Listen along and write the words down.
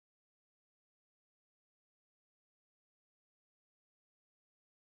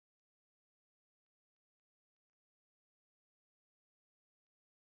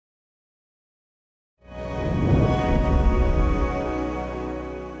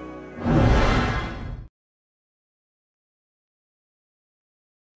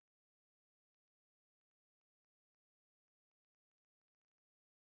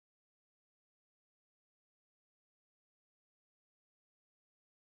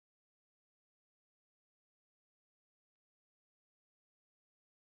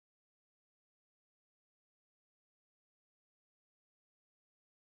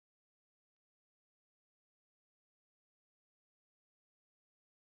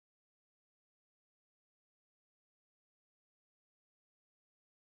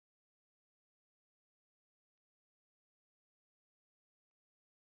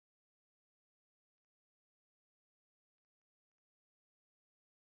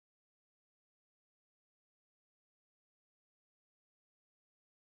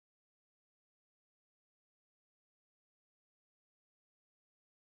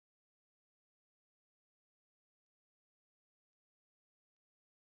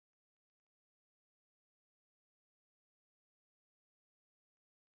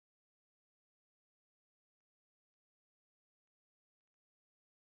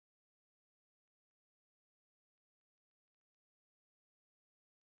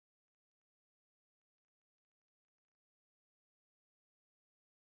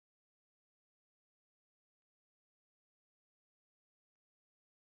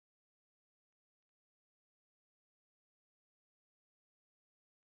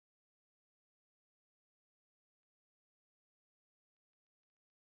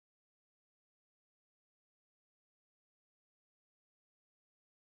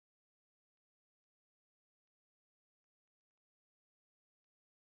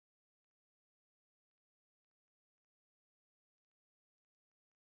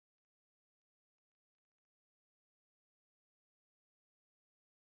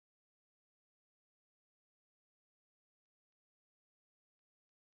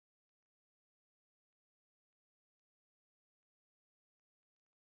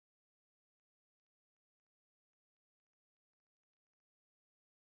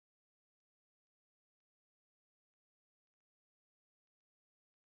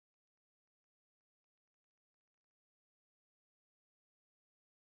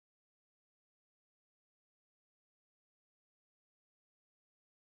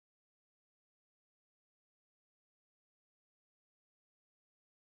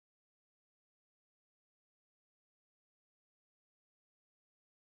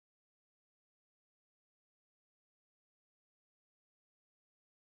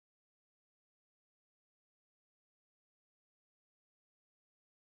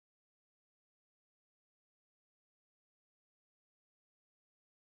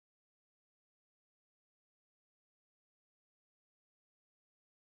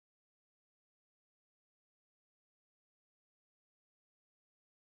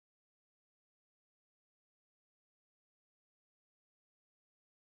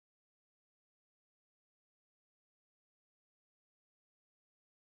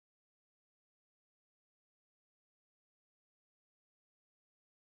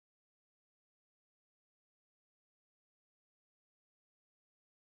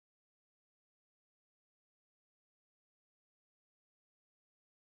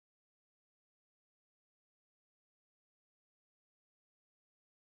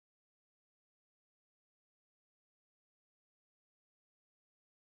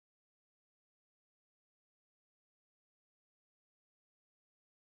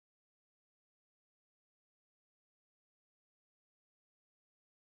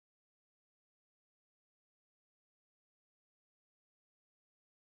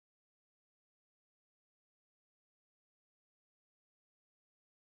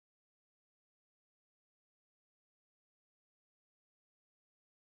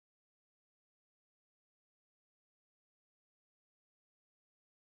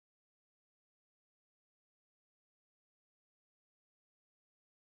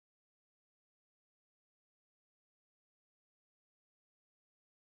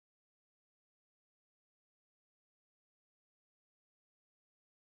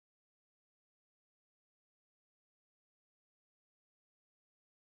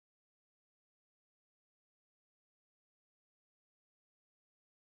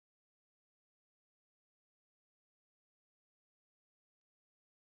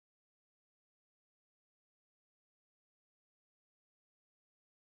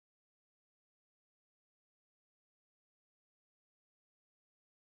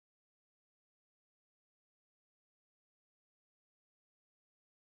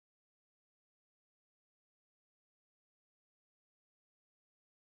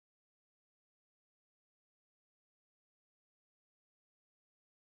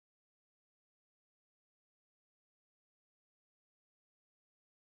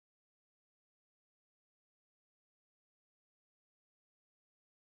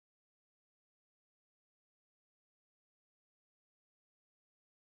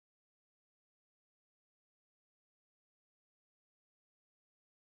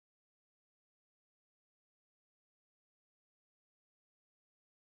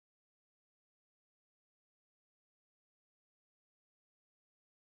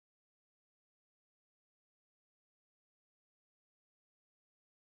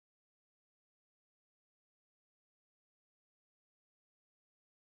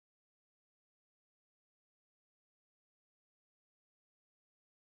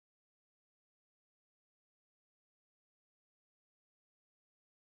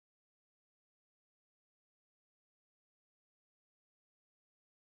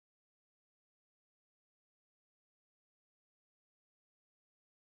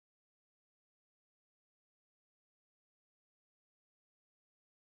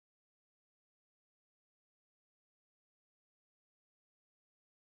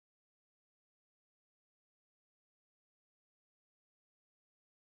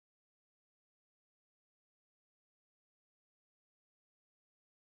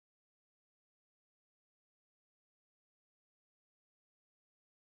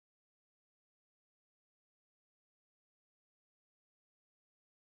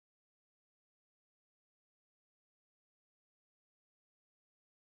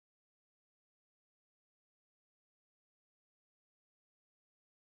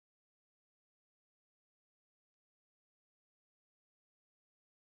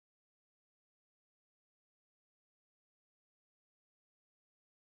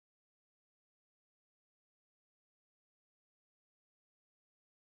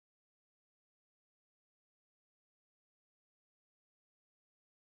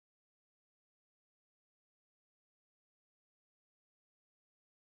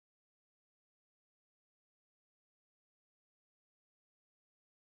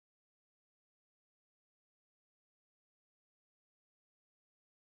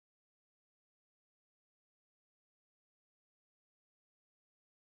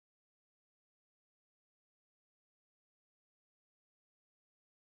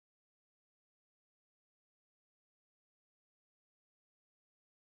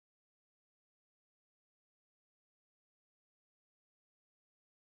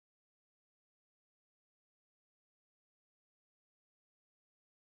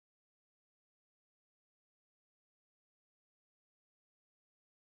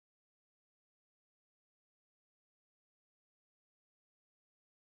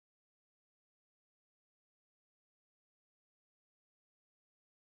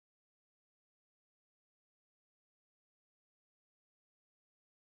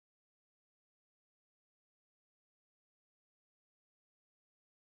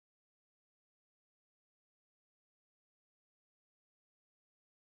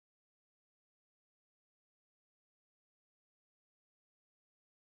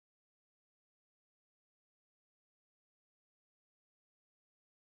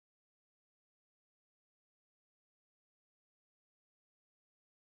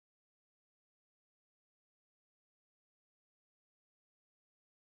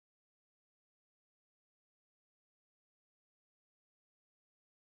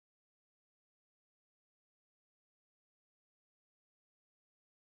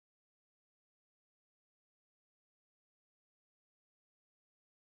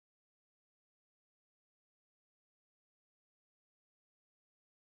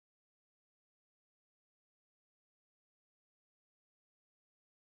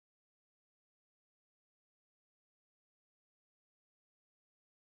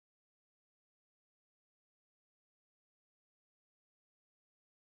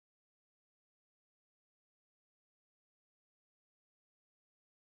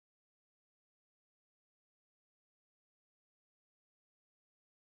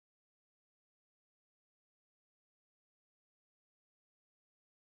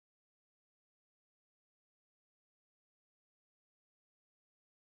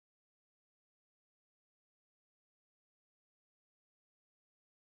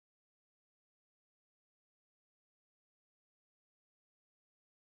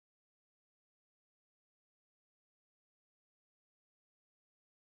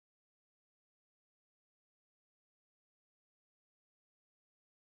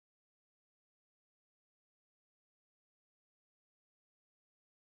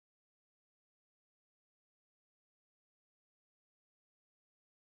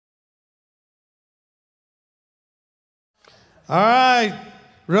All right,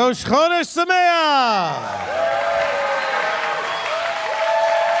 Rosh Chodesh Sameach.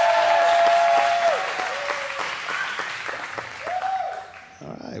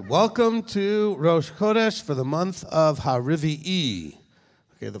 All right, welcome to Rosh Chodesh for the month of Harivi'i.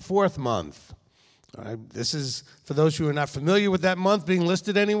 Okay, the fourth month. All right, this is, for those who are not familiar with that month being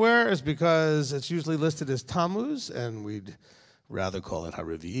listed anywhere, is because it's usually listed as Tammuz, and we'd rather call it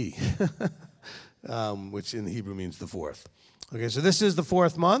Harivi'i, which in Hebrew means the fourth. Okay, so this is the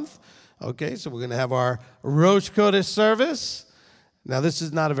fourth month. Okay, so we're going to have our Rosh Chodesh service. Now, this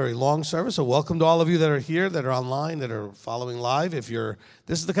is not a very long service, so welcome to all of you that are here, that are online, that are following live. This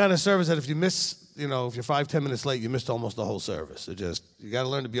is the kind of service that if you miss, if you're 5-10 minutes late, you missed almost the whole service. So you got to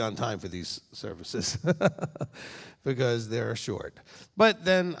learn to be on time for these services because they're short. But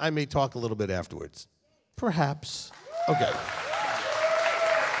then I may talk a little bit afterwards. Perhaps. Okay.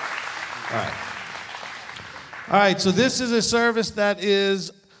 All right. All right, so this is a service that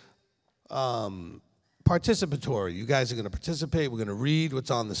is participatory. You guys are going to participate. We're going to read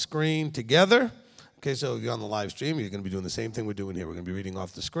what's on the screen together. Okay, so if you're on the live stream, you're going to be doing the same thing we're doing here. We're going to be reading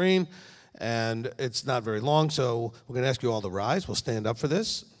off the screen, and it's not very long, so we're going to ask you all to rise. We'll stand up for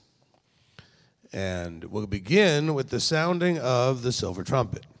this, and we'll begin with the sounding of the silver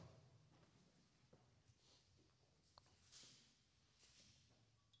trumpet.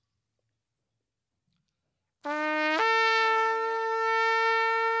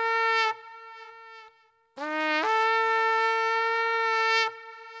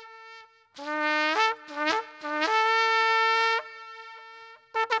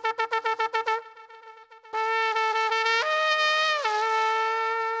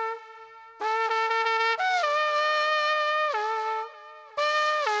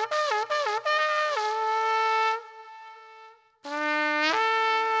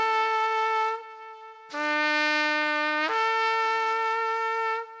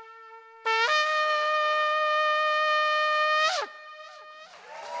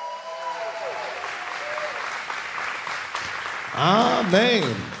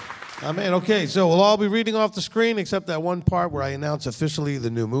 Amen. Amen. Okay, so we'll all be reading off the screen except that one part where I announce officially the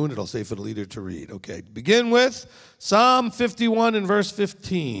new moon. It'll say for the leader to read. Okay, begin with Psalm 51 and verse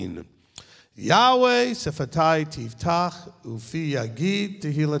 15. Yahweh sefatai tiftach ufi yagid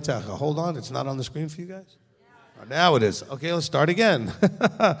tehilatecha. Hold on, it's not on the screen for you guys? Oh, now it is. Okay, let's start again.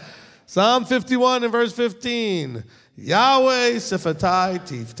 Psalm 51 and verse 15. Yahweh sefatai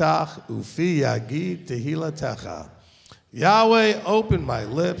tiftach ufi yagid tehilatecha. Yahweh, open my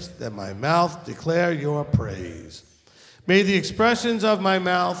lips, that my mouth declare your praise. May the expressions of my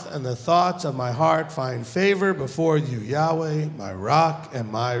mouth and the thoughts of my heart find favor before you, Yahweh, my rock and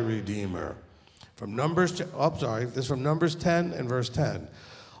my redeemer. This is from Numbers 10 and verse 10.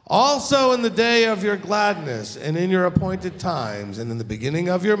 Also in the day of your gladness and in your appointed times and in the beginning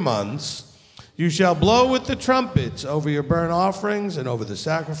of your months, you shall blow with the trumpets over your burnt offerings and over the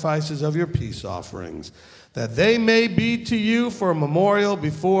sacrifices of your peace offerings, that they may be to you for a memorial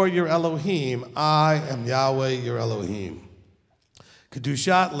before your Elohim. I am Yahweh, your Elohim.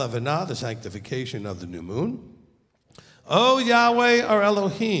 Kedushat Levanah, the sanctification of the new moon. O Yahweh, our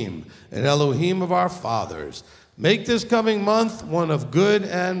Elohim, and Elohim of our fathers, make this coming month one of good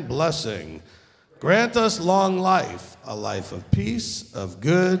and blessing. Grant us long life, a life of peace, of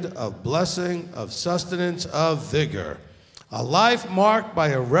good, of blessing, of sustenance, of vigor. A life marked by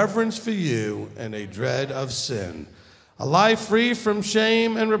a reverence for you and a dread of sin. A life free from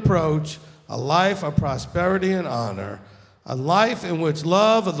shame and reproach. A life of prosperity and honor. A life in which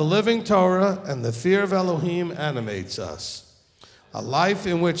love of the living Torah and the fear of Elohim animates us. A life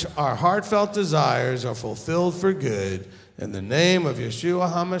in which our heartfelt desires are fulfilled for good. In the name of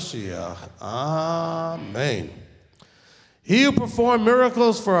Yeshua HaMashiach. Amen. He who performed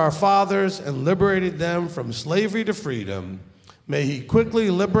miracles for our fathers and liberated them from slavery to freedom, may he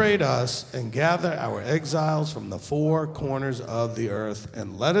quickly liberate us and gather our exiles from the four corners of the earth.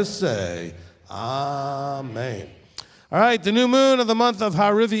 And let us say, Amen. All right, the new moon of the month of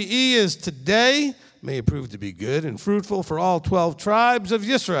Harivi'i is today. May it prove to be good and fruitful for all 12 tribes of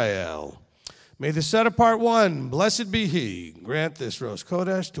Yisrael. May the set-apart one, blessed be he, grant this Rosh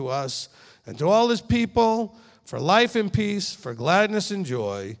Chodesh to us and to all his people, for life and peace, for gladness and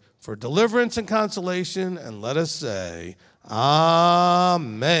joy, for deliverance and consolation, and let us say,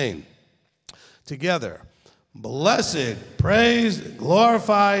 Amen. Together, blessed, praised,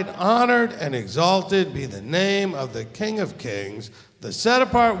 glorified, honored, and exalted be the name of the King of Kings, the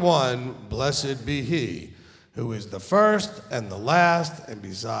set-apart one, blessed be he, who is the first and the last, and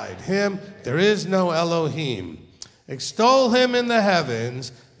beside him there is no Elohim. Extol him in the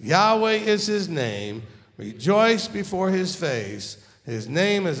heavens, Yahweh is his name. Rejoice before his face. His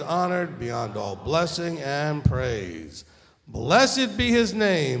name is honored beyond all blessing and praise. Blessed be his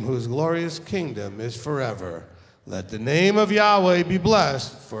name, whose glorious kingdom is forever. Let the name of Yahweh be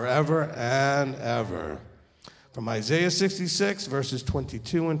blessed forever and ever. From Isaiah 66, verses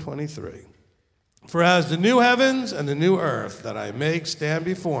 22 and 23. For as the new heavens and the new earth that I make stand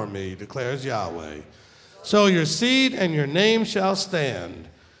before me, declares Yahweh, so your seed and your name shall stand.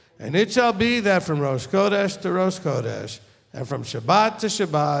 And it shall be that from Rosh Chodesh to Rosh Chodesh, and from Shabbat to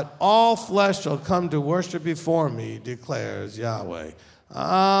Shabbat, all flesh shall come to worship before me, declares Yahweh.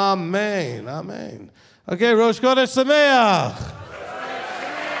 Amen, amen. Okay, Rosh Chodesh Sameach.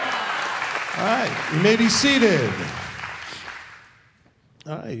 All right, you may be seated.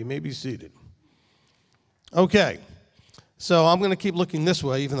 All right, you may be seated. Okay, so I'm going to keep looking this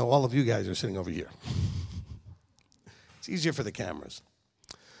way, even though all of you guys are sitting over here. It's easier for the cameras.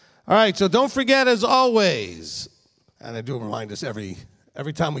 All right, so don't forget, as always, and I do remind us every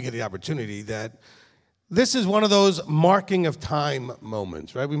time we get the opportunity, that this is one of those marking of time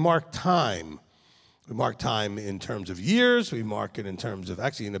moments, right? We mark time. We mark time in terms of years. We mark it in terms of,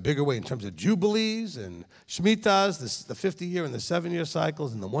 actually in a bigger way, in terms of jubilees and shmitas, the 50-year and the 7-year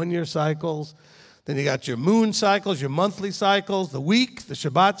cycles and the 1-year cycles. Then you got your moon cycles, your monthly cycles, the week, the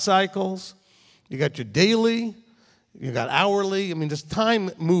Shabbat cycles. You got your daily, you got hourly. I mean, this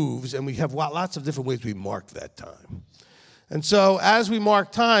time moves, and we have lots of different ways we mark that time. And so as we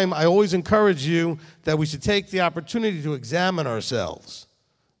mark time, I always encourage you that we should take the opportunity to examine ourselves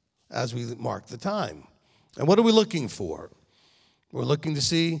as we mark the time. And what are we looking for? We're looking to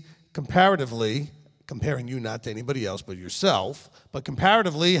see comparatively, comparing you not to anybody else but yourself, but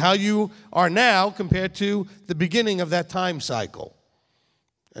comparatively how you are now compared to the beginning of that time cycle.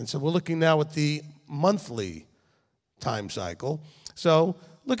 And so we're looking now at the monthly time cycle. So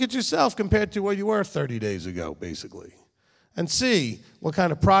look at yourself compared to where you were 30 days ago, basically, and see what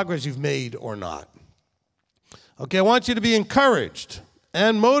kind of progress you've made or not. Okay, I want you to be encouraged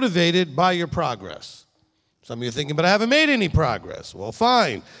and motivated by your progress. Some of you are thinking, but I haven't made any progress. Well,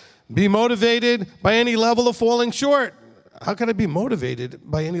 fine. Be motivated by any level of falling short. How can I be motivated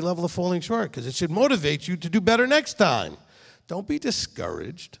by any level of falling short? Because it should motivate you to do better next time. Don't be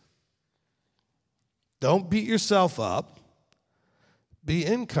discouraged. Don't beat yourself up. Be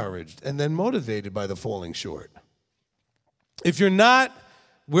encouraged and then motivated by the falling short. If you're not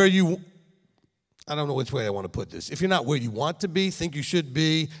where you, I don't know which way I want to put this. If you're not where you want to be, think you should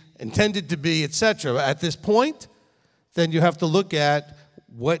be, intended to be, etc., at this point, then you have to look at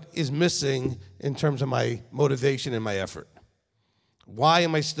what is missing in terms of my motivation and my effort. Why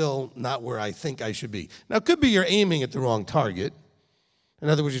am I still not where I think I should be? Now, it could be you're aiming at the wrong target. In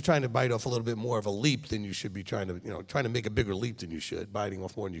other words, you're trying to bite off a little bit more of a leap than you should be trying to make a bigger leap than you should, biting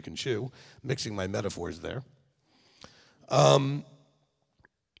off more than you can chew, mixing my metaphors there.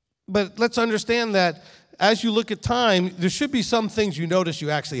 But let's understand that as you look at time, there should be some things you notice you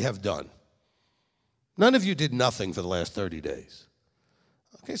actually have done. None of you did nothing for the last 30 days.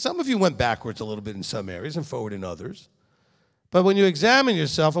 Okay, some of you went backwards a little bit in some areas and forward in others. But when you examine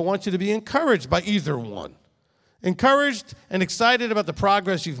yourself, I want you to be encouraged by either one. Encouraged and excited about the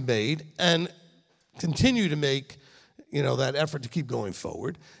progress you've made and continue to make, that effort to keep going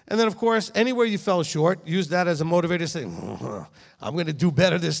forward. And then, of course, anywhere you fell short, use that as a motivator to say, I'm going to do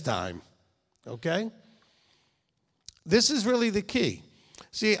better this time. Okay? This is really the key.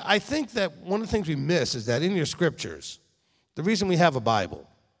 See, I think that one of the things we miss is that in your scriptures, the reason we have a Bible,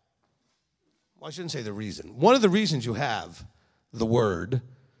 well, I shouldn't say the reason. One of the reasons you have the Word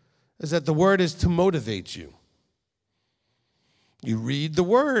is that the Word is to motivate you. You read the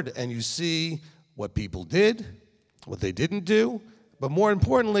Word and you see what people did, what they didn't do, but more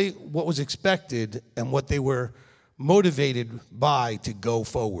importantly, what was expected and what they were motivated by to go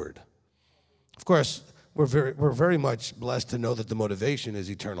forward. Of course, we're very much blessed to know that the motivation is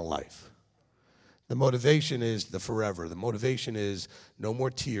eternal life. The motivation is the forever. The motivation is no more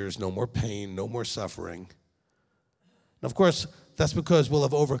tears, no more pain, no more suffering. And of course, that's because we'll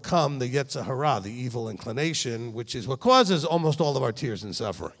have overcome the Yetzer Hara, the evil inclination, which is what causes almost all of our tears and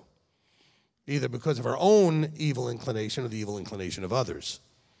suffering, either because of our own evil inclination or the evil inclination of others.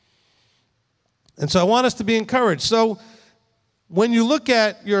 And so I want us to be encouraged. So when you look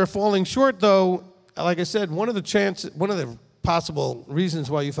at your falling short, though, like I said, one of the possible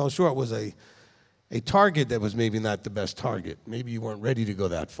reasons why you fell short was a target that was maybe not the best target. Maybe you weren't ready to go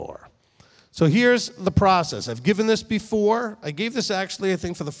that far. So here's the process. I've given this before. I gave this actually, I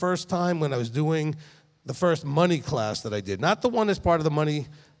think, for the first time when I was doing the first money class that I did. Not the one as part of the money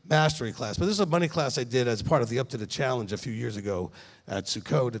mastery class, but this is a money class I did as part of the Up to the Challenge a few years ago at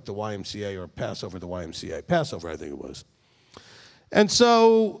Sukkot at the YMCA, or Passover at the YMCA. Passover, I think it was. And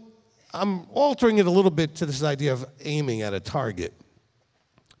so I'm altering it a little bit to this idea of aiming at a target.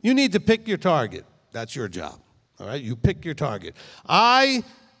 You need to pick your target. That's your job, all right? You pick your target. I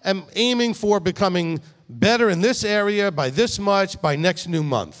am aiming for becoming better in this area by this much by next new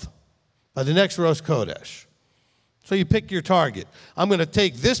month, by the next Rosh Chodesh. So you pick your target. I'm going to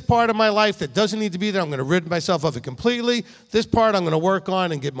take this part of my life that doesn't need to be there. I'm going to rid myself of it completely. This part I'm going to work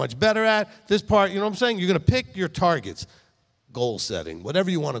on and get much better at. This part, you know what I'm saying? You're going to pick your targets. Goal setting, whatever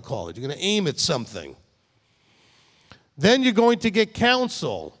you want to call it. You're going to aim at something. Then you're going to get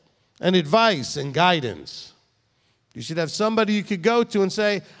counsel and advice and guidance. You should have somebody you could go to and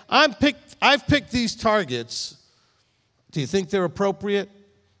say, I've picked these targets. Do you think they're appropriate?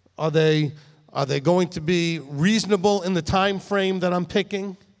 Are they going to be reasonable in the time frame that I'm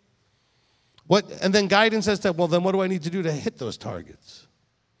picking? And then guidance as to, well, then what do I need to do to hit those targets?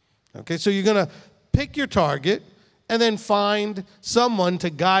 Okay, so you're going to pick your target and then find someone to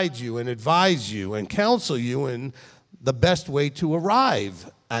guide you and advise you and counsel you in the best way to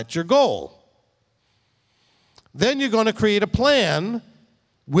arrive at your goal. Then you're going to create a plan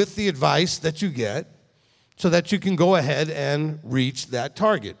with the advice that you get so that you can go ahead and reach that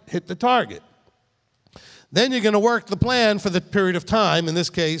target, hit the target. Then you're going to work the plan for the period of time. In this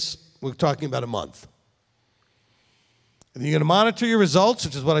case, we're talking about a month. And you're going to monitor your results,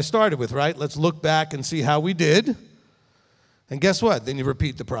 which is what I started with, right? Let's look back and see how we did. And guess what? Then you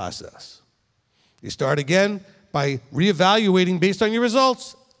repeat the process. You start again by reevaluating based on your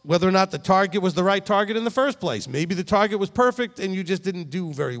results whether or not the target was the right target in the first place. Maybe the target was perfect and you just didn't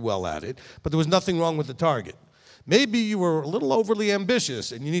do very well at it, but there was nothing wrong with the target. Maybe you were a little overly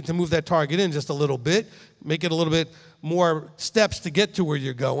ambitious and you need to move that target in just a little bit, make it a little bit more steps to get to where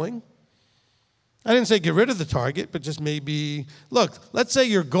you're going. I didn't say get rid of the target, but just maybe, look, let's say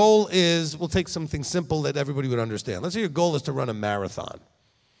your goal is, we'll take something simple that everybody would understand. Let's say your goal is to run a marathon.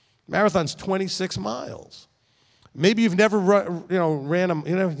 Marathon's 26 miles. Maybe you've never you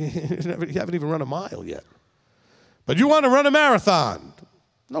haven't even run a mile yet. But you want to run a marathon.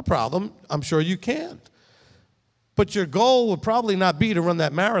 No problem. I'm sure you can. But your goal would probably not be to run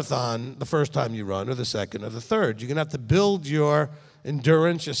that marathon the first time you run or the second or the third. You're going to have to build your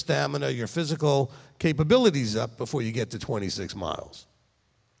endurance, your stamina, your physical capabilities up before you get to 26 miles.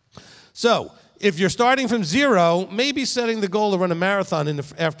 So if you're starting from zero, maybe setting the goal to run a marathon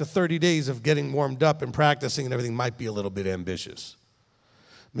after 30 days of getting warmed up and practicing and everything might be a little bit ambitious.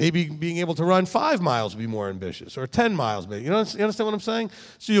 Maybe being able to run 5 miles would be more ambitious, or 10 miles maybe. You understand what I'm saying?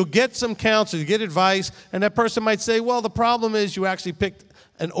 So you'll get some counsel, you get advice, and that person might say, well, the problem is you actually picked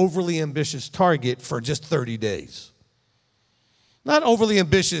an overly ambitious target for just 30 days. Not overly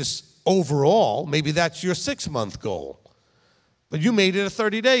ambitious overall. Maybe that's your 6-month goal. But you made it a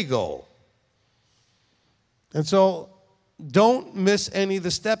 30-day goal. And so don't miss any of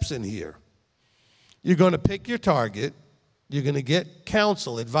the steps in here. You're going to pick your target. You're going to get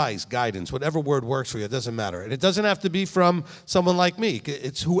counsel, advice, guidance, whatever word works for you. It doesn't matter. And it doesn't have to be from someone like me.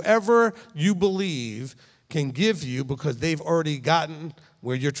 It's whoever you believe can give you because they've already gotten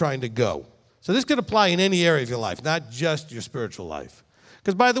where you're trying to go. So this could apply in any area of your life, not just your spiritual life.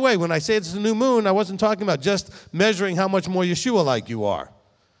 Because, by the way, when I say it's a new moon, I wasn't talking about just measuring how much more Yeshua-like you are.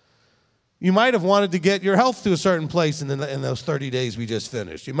 You might have wanted to get your health to a certain place in those 30 days we just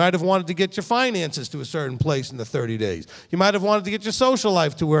finished. You might have wanted to get your finances to a certain place in the 30 days. You might have wanted to get your social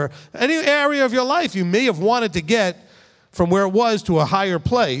life to where, any area of your life you may have wanted to get from where it was to a higher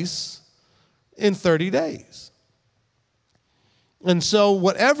place in 30 days. And so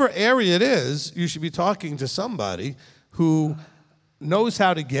whatever area it is, you should be talking to somebody who knows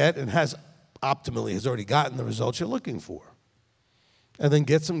how to get and has already gotten the results you're looking for. And then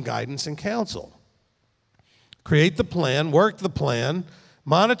get some guidance and counsel. Create the plan, work the plan,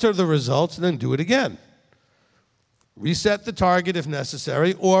 monitor the results, and then do it again. Reset the target if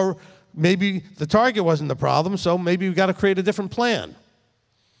necessary, or maybe the target wasn't the problem, so maybe you've got to create a different plan.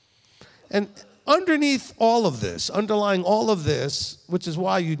 And underneath all of this, underlying all of this, which is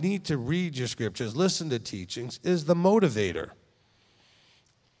why you need to read your scriptures, listen to teachings, is the motivator.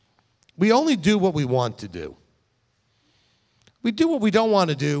 We only do what we want to do. We do what we don't want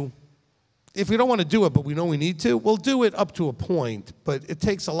to do. If we don't want to do it, but we know we need to, we'll do it up to a point, but it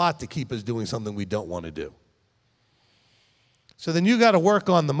takes a lot to keep us doing something we don't want to do. So then you got to work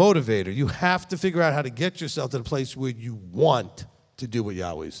on the motivator. You have to figure out how to get yourself to the place where you want to do what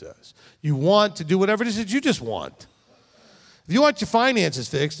Yahweh says. You want to do whatever it is that you just want. If If you want your finances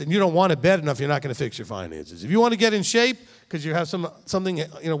fixed and you don't want it bad enough, you're not going to fix your finances. If you want to get in shape because you have something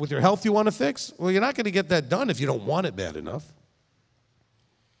with your health you want to fix, well, you're not going to get that done if you don't want it bad enough.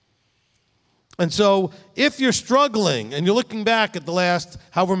 And so if you're struggling and you're looking back at the last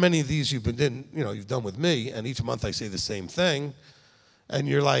however many of these you've done with me, and each month I say the same thing, and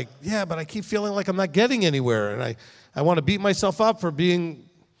you're like, yeah, but I keep feeling like I'm not getting anywhere, and I want to beat myself up for being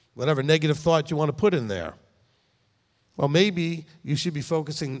whatever negative thought you want to put in there. Well, maybe you should be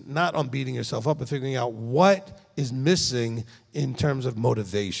focusing not on beating yourself up, but figuring out what is missing in terms of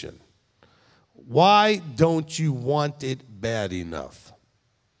motivation. Why don't you want it bad enough?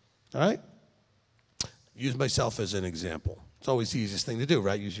 All right? Use myself as an example. It's always the easiest thing to do,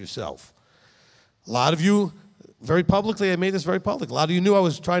 right? Use yourself. A lot of you, very publicly, I made this very public. A lot of you knew I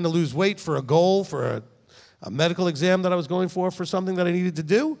was trying to lose weight for a goal, for a medical exam that I was going for something that I needed to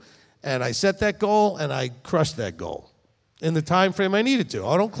do. And I set that goal, and I crushed that goal in the time frame I needed to.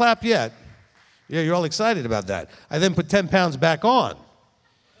 Oh, don't clap yet. Yeah, you're all excited about that. I then put 10 pounds back on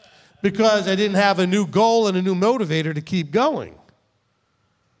because I didn't have a new goal and a new motivator to keep going.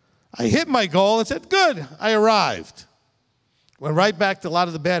 I hit my goal and said, good, I arrived. Went right back to a lot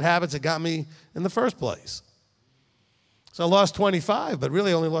of the bad habits that got me in the first place. So I lost 25, but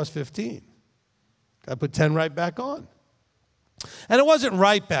really only lost 15. I put 10 right back on. And it wasn't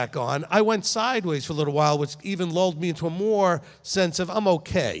right back on. I went sideways for a little while, which even lulled me into a more sense of I'm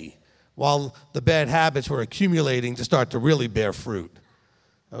okay, while the bad habits were accumulating to start to really bear fruit.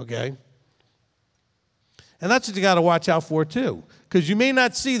 Okay? And that's what you got to watch out for too, because you may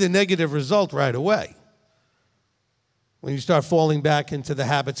not see the negative result right away when you start falling back into the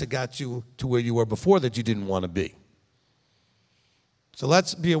habits that got you to where you were before that you didn't want to be. So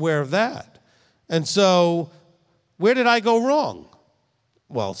let's be aware of that. And so where did I go wrong?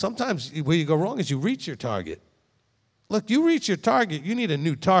 Well, sometimes where you go wrong is you reach your target. Look, you reach your target, you need a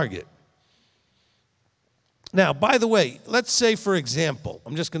new target. Now, by the way, let's say, for example,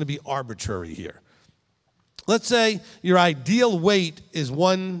 I'm just going to be arbitrary here. Let's say your ideal weight is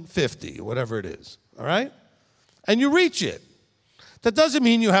 150, whatever it is, all right? And you reach it. That doesn't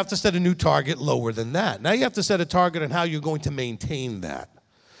mean you have to set a new target lower than that. Now you have to set a target on how you're going to maintain that.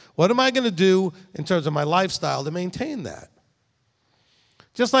 What am I going to do in terms of my lifestyle to maintain that?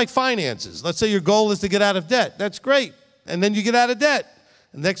 Just like finances. Let's say your goal is to get out of debt. That's great. And then you get out of debt.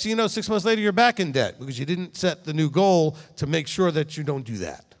 And next thing you know, 6 months later, you're back in debt because you didn't set the new goal to make sure that you don't do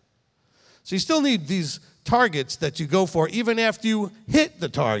that. So you still need these targets that you go for even after you hit the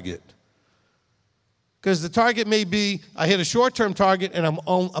target. Because the target may be, I hit a short-term target and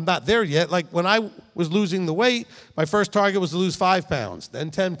I'm not there yet. Like when I was losing the weight, my first target was to lose 5 pounds,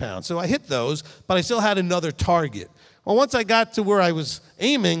 then 10 pounds. So I hit those, but I still had another target. Well, once I got to where I was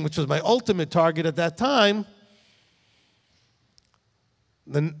aiming, which was my ultimate target at that time,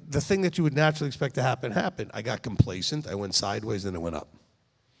 then the thing that you would naturally expect to happen happened. I got complacent, I went sideways, then it went up.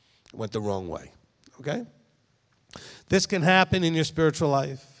 It went the wrong way, okay? This can happen in your spiritual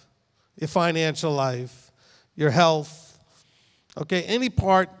life, your financial life, your health, okay, any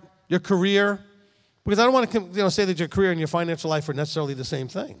part, your career, because I don't want to say that your career and your financial life are necessarily the same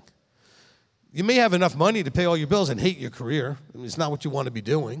thing. You may have enough money to pay all your bills and hate your career. I mean, it's not what you want to be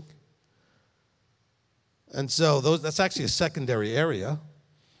doing. And so that's actually a secondary area.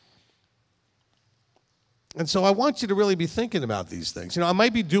 And so I want you to really be thinking about these things. I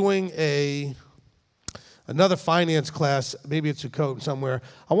might be doing another finance class, maybe it's a code somewhere.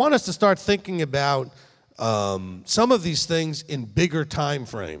 I want us to start thinking about some of these things in bigger time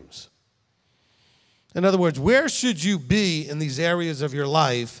frames. In other words, where should you be in these areas of your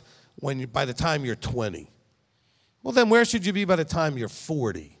life by the time you're 20? Well, then where should you be by the time you're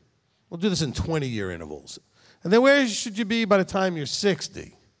 40? We'll do this in 20-year intervals. And then where should you be by the time you're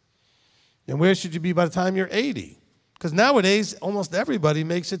 60? And where should you be by the time you're 80? Because nowadays, almost everybody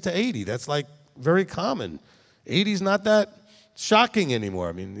makes it to 80. That's like very common. 80 is not that shocking anymore.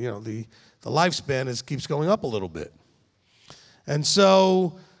 I mean, the lifespan keeps going up a little bit. And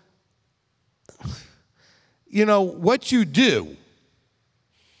so, what you do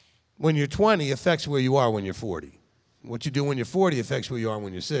when you're 20 affects where you are when you're 40. What you do when you're 40 affects where you are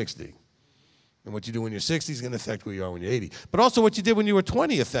when you're 60. And what you do when you're 60 is going to affect where you are when you're 80. But also what you did when you were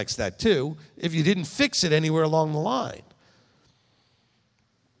 20 affects that too, if you didn't fix it anywhere along the line.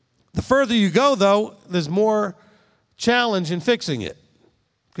 The further you go, though, there's more challenge in fixing it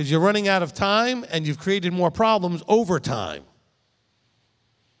because you're running out of time and you've created more problems over time.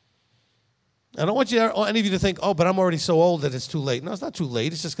 I don't want any of you to think, oh, but I'm already so old that it's too late. No, it's not too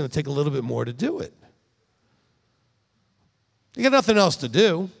late. It's just going to take a little bit more to do it. You got nothing else to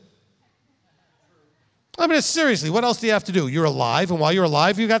do. I mean, seriously, what else do you have to do? You're alive, and while you're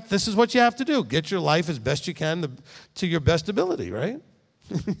alive, this is what you have to do. Get your life as best you can to your best ability, right?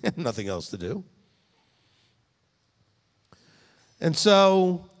 Nothing else to do. And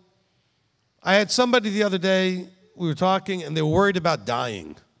so I had somebody the other day, we were talking, and they were worried about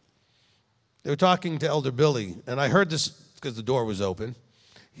dying. They were talking to Elder Billy, and I heard this because the door was open.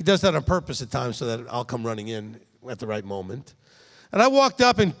 He does that on purpose at times so that I'll come running in at the right moment. And I walked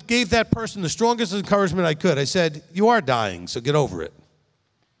up and gave that person the strongest encouragement I could. I said, "You are dying, so get over it."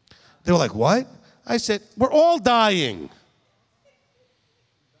 They were like, "What?" I said, "We're all dying."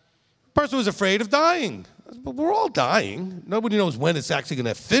 The person was afraid of dying. I said, "But we're all dying. Nobody knows when it's actually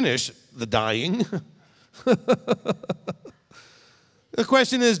going to finish the dying." The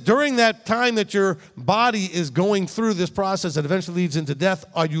question is, during that time that your body is going through this process that eventually leads into death,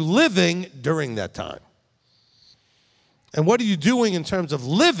 are you living during that time? And what are you doing in terms of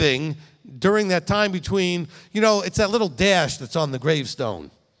living during that time between, it's that little dash that's on the gravestone.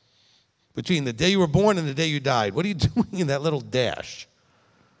 Between the day you were born and the day you died. What are you doing in that little dash?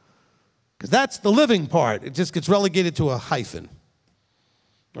 Because that's the living part. It just gets relegated to a hyphen.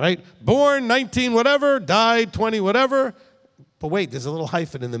 Right? Born 19 whatever, died 20 whatever. But wait, there's a little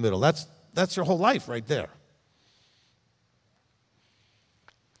hyphen in the middle. That's your whole life right there.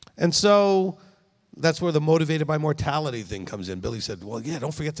 And so that's where the motivated by mortality thing comes in. Billy said, well, yeah,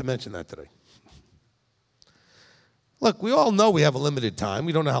 don't forget to mention that today. Look, we all know we have a limited time.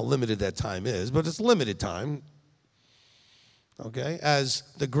 We don't know how limited that time is, but it's limited time. Okay? As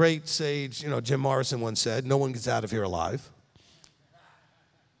the great sage, Jim Morrison once said, no one gets out of here alive.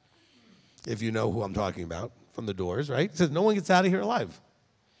 If you know who I'm talking about from the Doors, right? He says, no one gets out of here alive.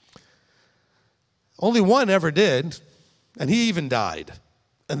 Only one ever did, and he even died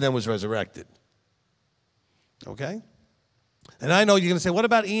and then was resurrected. Okay? And I know you're going to say, what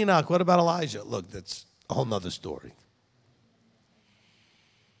about Enoch? What about Elijah? Look, that's a whole nother story.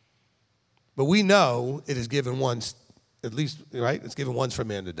 But we know it is given once, at least, right? It's given once for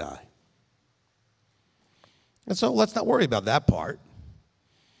man to die. And so let's not worry about that part.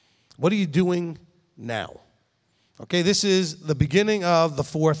 What are you doing now? Okay, this is the beginning of the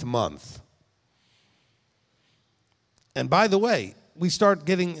 4th month. And by the way, we start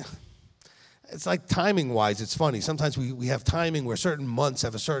getting, it's like timing-wise, it's funny. Sometimes we have timing where certain months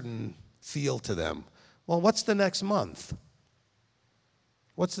have a certain feel to them. Well, what's the next month?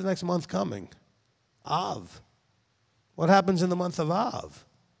 What's the next month coming? Av. What happens in the month of Av?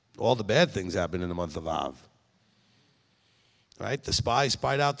 All the bad things happen in the month of Av. Right? The spies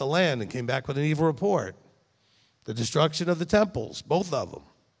spied out the land and came back with an evil report. The destruction of the temples, both of them.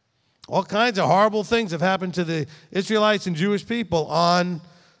 All kinds of horrible things have happened to the Israelites and Jewish people on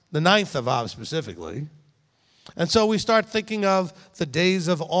the 9th of Av specifically. And so we start thinking of the days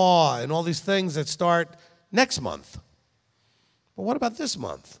of awe and all these things that start next month. But what about this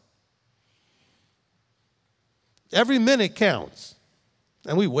month? Every minute counts,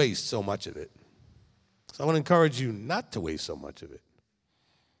 and we waste so much of it. So I want to encourage you not to waste so much of it,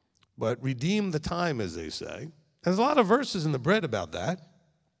 but redeem the time, as they say. There's a lot of verses in the bread about that.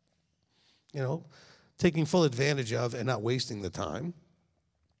 Taking full advantage of and not wasting the time,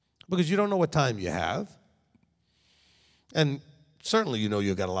 because you don't know what time you have. And certainly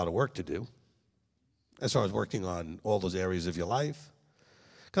you've got a lot of work to do as far as working on all those areas of your life.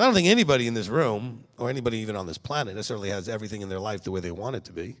 Because I don't think anybody in this room, or anybody even on this planet, necessarily has everything in their life the way they want it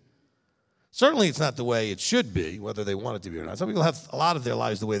to be. Certainly it's not the way it should be, whether they want it to be or not. Some people have a lot of their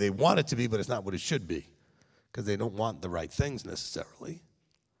lives the way they want it to be, but it's not what it should be, because they don't want the right things necessarily.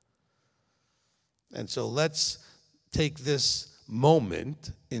 And so let's take this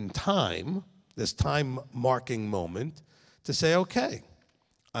moment in time, this time-marking moment, to say, okay,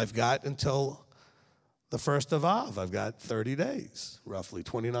 I've got until the 1st of Av. I've got 30 days, roughly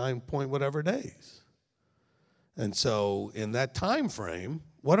 29 point whatever days. And so in that time frame,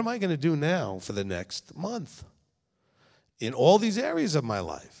 what am I going to do now for the next month in all these areas of my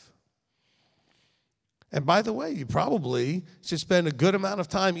life? And by the way, you probably should spend a good amount of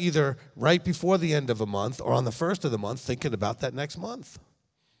time either right before the end of a month or on the 1st of the month thinking about that next month.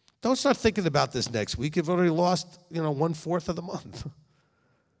 Don't start thinking about this next week. You've already lost, 1/4 of the month.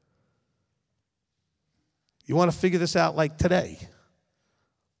 You want to figure this out like today.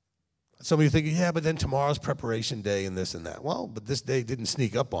 Some of you think, yeah, but then tomorrow's preparation day and this and that. Well, but this day didn't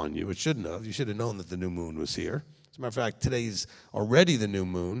sneak up on you. It shouldn't have. You should have known that the new moon was here. As a matter of fact, today's already the new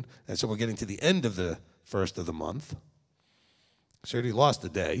moon, and so we're getting to the end of the 1st of the month. So you already lost a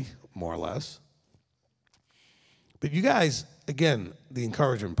day, more or less. But you guys, again, the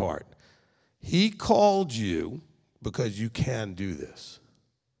encouragement part. He called you because you can do this.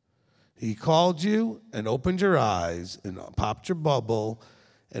 He called you and opened your eyes and popped your bubble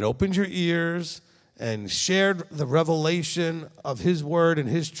and opened your ears and shared the revelation of his word and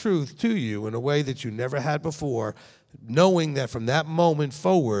his truth to you in a way that you never had before, knowing that from that moment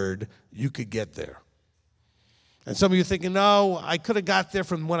forward, you could get there. And some of you are thinking, no, I could have got there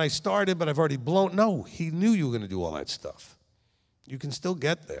from when I started, but I've already blown. No, he knew you were going to do all that stuff. You can still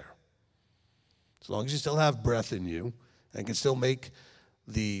get there. As long as you still have breath in you and can still make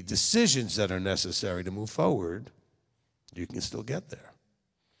the decisions that are necessary to move forward, you can still get there.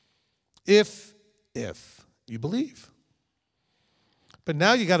 If you believe. But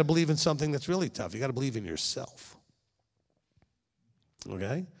now you got to believe in something that's really tough. You got to believe in yourself.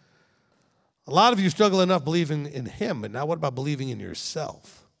 Okay? A lot of you struggle enough believing in him, but now what about believing in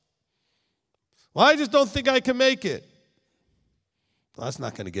yourself? Well, I just don't think I can make it. Well, that's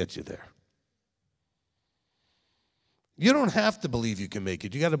not going to get you there. You don't have to believe you can make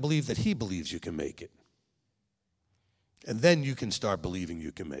it. You got to believe that he believes you can make it. And then you can start believing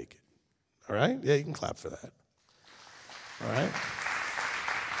you can make it. All right? Yeah, you can clap for that. All right?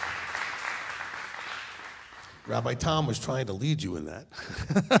 Rabbi Tom was trying to lead you in that.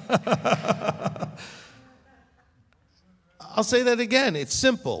 I'll say that again. It's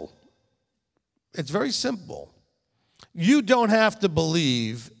simple. It's very simple. You don't have to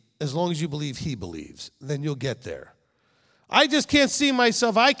believe as long as you believe he believes. Then you'll get there. I just can't see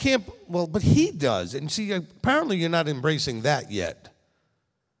myself. I can't. Well, but he does. And see, apparently you're not embracing that yet.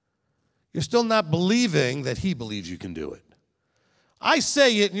 You're still not believing that he believes you can do it. I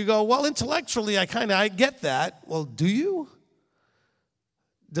say it and you go, well, intellectually, I get that. Well, do you?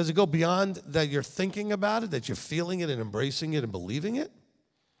 Does it go beyond that you're thinking about it, that you're feeling it and embracing it and believing it?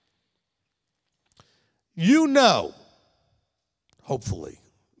 You know, hopefully,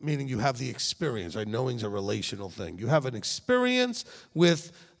 meaning you have the experience, right? Knowing's a relational thing. You have an experience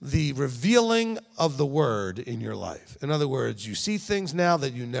with the revealing of the word in your life. In other words, you see things now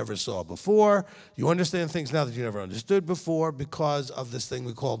that you never saw before. You understand things now that you never understood before because of this thing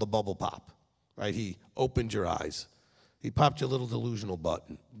we call the bubble pop, right? He opened your eyes. He popped your little delusional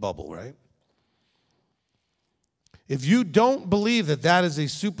bubble, right? If you don't believe that that is a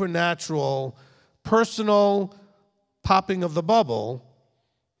supernatural, personal popping of the bubble,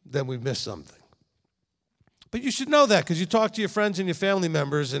 then we've missed something. But you should know that because you talk to your friends and your family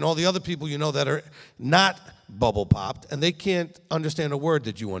members and all the other people you know that are not bubble popped, and they can't understand a word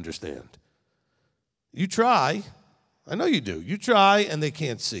that you understand. You try. I know you do. You try, and they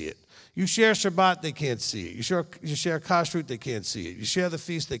can't see it. You share Shabbat, they can't see it. You share kashrut, they can't see it. You share the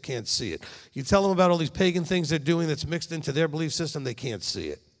feast, they can't see it. You tell them about all these pagan things they're doing that's mixed into their belief system, they can't see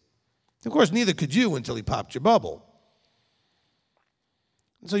it. Of course, neither could you until he popped your bubble.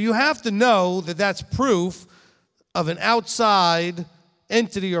 So you have to know that that's proof of an outside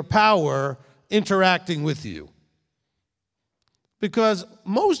entity or power interacting with you. Because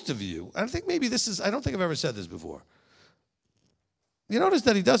most of you, I don't think I've ever said this before. You notice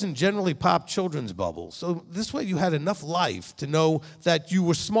that he doesn't generally pop children's bubbles. So this way you had enough life to know that you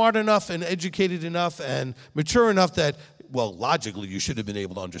were smart enough and educated enough and mature enough that, well, logically you should have been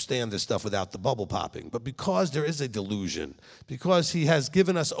able to understand this stuff without the bubble popping. But because there is a delusion, because he has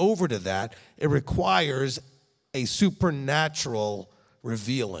given us over to that, it requires a supernatural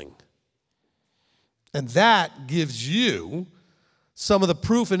revealing. And that gives you some of the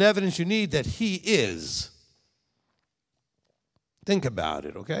proof and evidence you need that he is. Think about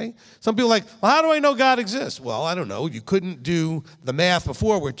it, okay? Some people are like, well, how do I know God exists? Well, I don't know. You couldn't do the math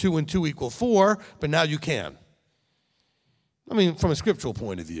before where 2 and 2 equal 4, but now you can. I mean, from a scriptural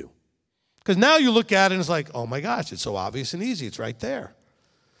point of view. Because now you look at it and it's like, oh my gosh, it's so obvious and easy. It's right there.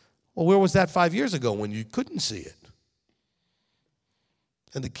 Well, where was that 5 years ago when you couldn't see it?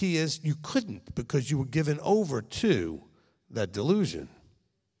 And the key is you couldn't because you were given over to that delusion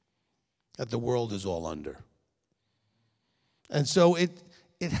that the world is all under. And so it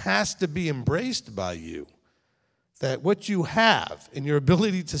has to be embraced by you that what you have in your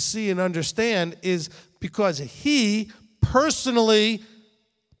ability to see and understand is because he personally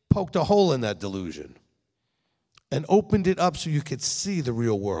poked a hole in that delusion and opened it up so you could see the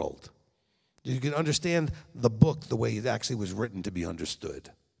real world. You could understand the book the way it actually was written to be understood.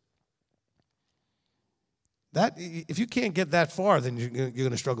 That, if you can't get that far, then you're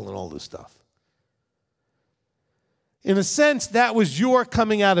going to struggle in all this stuff. In a sense, that was your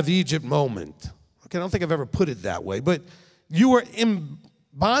coming out of Egypt moment. Okay, I don't think I've ever put it that way, but you were in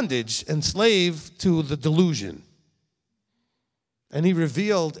bondage, enslaved to the delusion. And he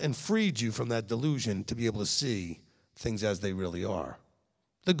revealed and freed you from that delusion to be able to see things as they really are.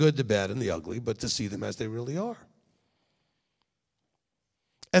 The good, the bad, and the ugly, but to see them as they really are.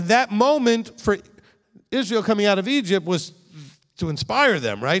 And that moment for Israel coming out of Egypt was to inspire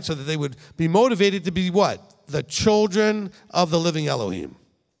them, right? So that they would be motivated to be what? The children of the living Elohim.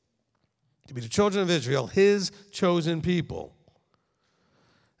 To be the children of Israel, his chosen people.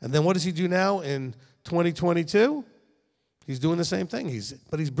 And then what does he do now in 2022? He's doing the same thing.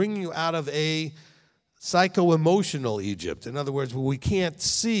 But he's bringing you out of a psycho-emotional Egypt. In other words, where we can't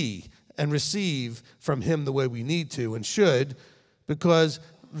see and receive from him the way we need to and should, because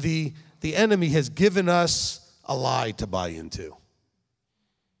the enemy has given us a lie to buy into.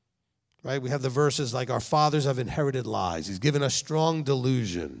 Right? We have the verses like, our fathers have inherited lies. He's given us strong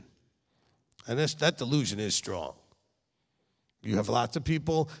delusion. And that delusion is strong. You have lots of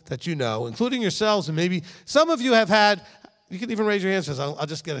people that you know, including yourselves, and maybe some of you have had, you can even raise your hands, I'm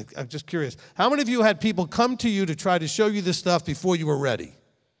just curious. How many of you had people come to you to try to show you this stuff before you were ready?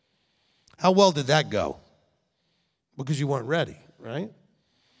 How well did that go? Because you weren't ready, right?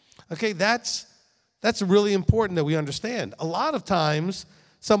 Okay, that's really important that we understand. A lot of times,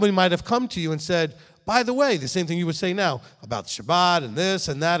 somebody might have come to you and said, by the way, the same thing you would say now about Shabbat and this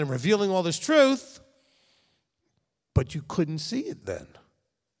and that and revealing all this truth, but you couldn't see it then.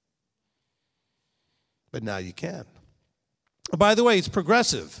 But now you can. By the way, it's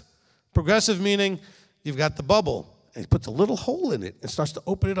progressive. Progressive meaning you've got the bubble, and he puts a little hole in it and starts to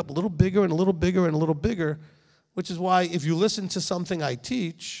open it up a little bigger and a little bigger and a little bigger, which is why if you listen to something I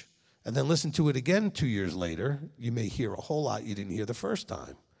teach and then listen to it again 2 years later, you may hear a whole lot you didn't hear the first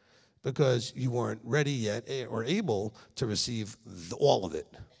time because you weren't ready yet or able to receive all of it.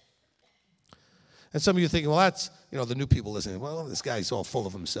 And some of you are thinking, well, that's, the new people listening, well, this guy's all full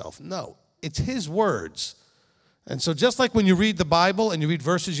of himself. No, it's his words. And so just like when you read the Bible and you read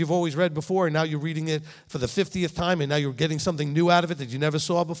verses you've always read before and now you're reading it for the 50th time and now you're getting something new out of it that you never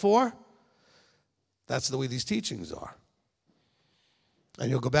saw before, that's the way these teachings are. And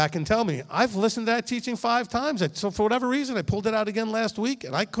you'll go back and tell me, I've listened to that teaching 5 times. So for whatever reason, I pulled it out again last week,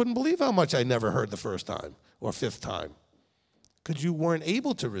 and I couldn't believe how much I never heard the first time or 5th time because you weren't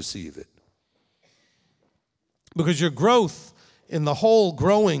able to receive it. Because your growth in the whole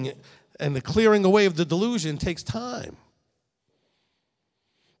growing and the clearing away of the delusion takes time.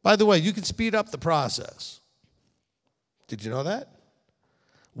 By the way, you can speed up the process. Did you know that?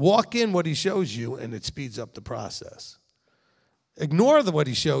 Walk in what he shows you, and it speeds up the process. Ignore what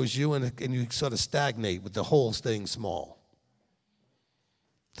he shows you, and you sort of stagnate with the whole staying small.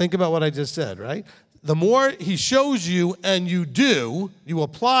 Think about what I just said, right? The more he shows you and you do, you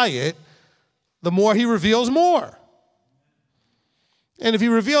apply it, the more he reveals more. And if he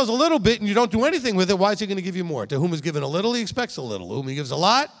reveals a little bit and you don't do anything with it, why is he going to give you more? To whom is given a little, he expects a little. To whom he gives a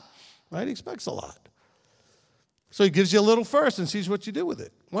lot, right, he expects a lot. So he gives you a little first and sees what you do with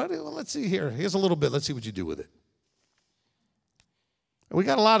it. Well, let's see here. Here's a little bit. Let's see what you do with it. And we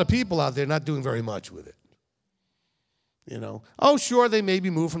got a lot of people out there not doing very much with it. Oh, sure, they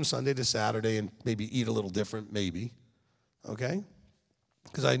maybe move from Sunday to Saturday and maybe eat a little different, maybe. Okay?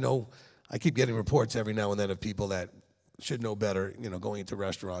 Because I keep getting reports every now and then of people that should know better, going into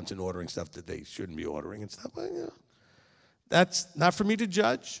restaurants and ordering stuff that they shouldn't be ordering and stuff. Well, that's not for me to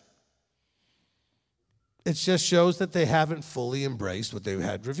judge. It just shows that they haven't fully embraced what they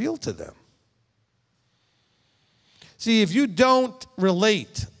had revealed to them. See, if you don't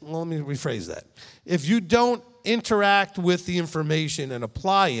relate, well, let me rephrase that. If you don't interact with the information and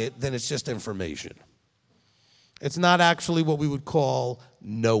apply it, then it's just information. It's not actually what we would call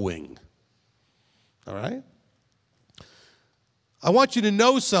knowing. All right? I want you to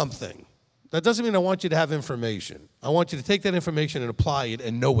know something. That doesn't mean I want you to have information. I want you to take that information and apply it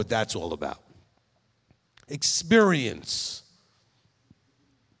and know what that's all about. Experience.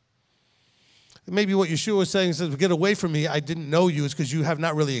 Maybe what Yeshua was saying is, get away from me, I didn't know you, is because you have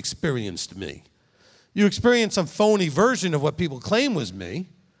not really experienced me. You experienced some phony version of what people claim was me,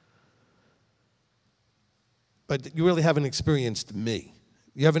 but you really haven't experienced me.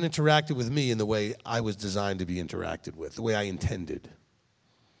 You haven't interacted with me in the way I was designed to be interacted with, the way I intended.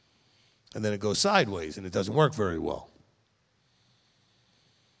 And then it goes sideways, and it doesn't work very well.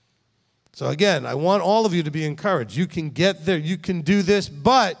 So again, I want all of you to be encouraged. You can get there, you can do this,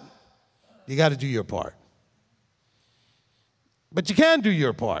 but you got to do your part. But you can do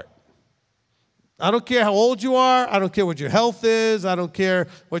your part. I don't care how old you are. I don't care what your health is. I don't care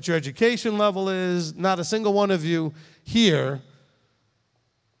what your education level is. Not a single one of you here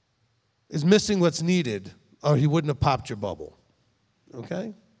is missing what's needed, or he wouldn't have popped your bubble.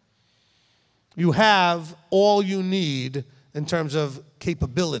 Okay? You have all you need in terms of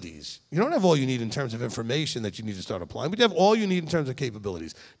capabilities. You don't have all you need in terms of information that you need to start applying, but you have all you need in terms of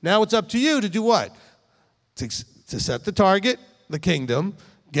capabilities. Now it's up to you to do what? To set the target, the kingdom,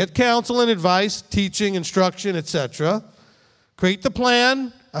 Get counsel and advice, teaching, instruction, etc. Create the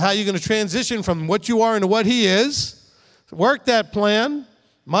plan of how you're going to transition from what you are into what he is. Work that plan,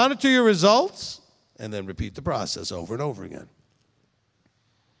 monitor your results, and then repeat the process over and over again.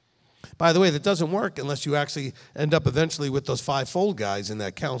 By the way, that doesn't work unless you actually end up eventually with those fivefold guys in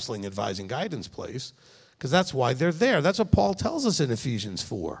that counseling, advising, guidance place, because that's why they're there. That's what Paul tells us in Ephesians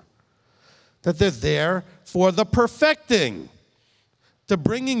 4, that they're there for the perfecting, to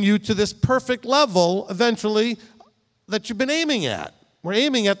bringing you to this perfect level eventually that you've been aiming at. We're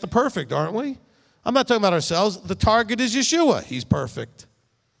aiming at the perfect, aren't we? I'm not talking about ourselves. The target is Yeshua. He's perfect.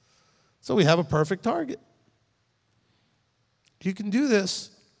 So we have a perfect target. You can do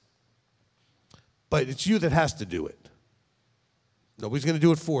this, but it's you that has to do it. Nobody's going to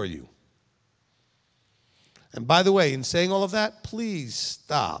do it for you. And by the way, in saying all of that, please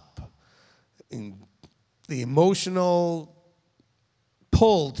stop in the emotional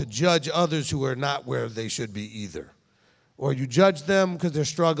pull to judge others who are not where they should be either. Or you judge them because they're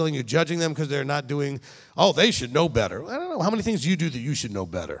struggling. You're judging them because they're not doing, oh, they should know better. I don't know. How many things do you do that you should know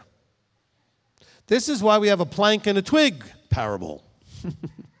better? This is why we have a plank and a twig parable.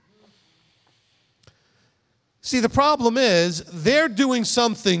 See, the problem is they're doing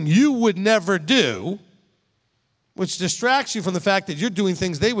something you would never do, which distracts you from the fact that you're doing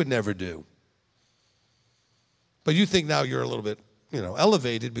things they would never do. But you think now you're a little bit,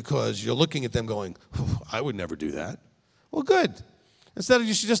 elevated because you're looking at them going, I would never do that. Well, good. Instead,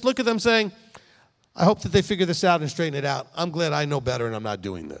 you should just look at them saying, I hope that they figure this out and straighten it out. I'm glad I know better and I'm not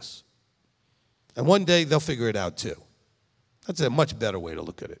doing this. And one day they'll figure it out too. That's a much better way to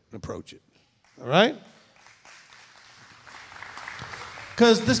look at it and approach it. All right?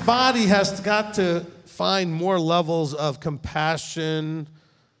 Because this body has got to find more levels of compassion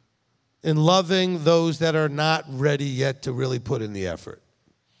in loving those that are not ready yet to really put in the effort.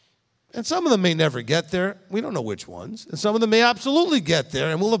 And some of them may never get there. We don't know which ones. And some of them may absolutely get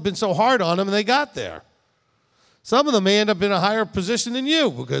there, and we'll have been so hard on them and they got there. Some of them may end up in a higher position than you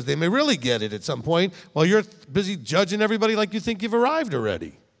because they may really get it at some point while you're busy judging everybody like you think you've arrived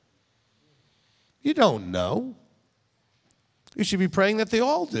already. You don't know. You should be praying that they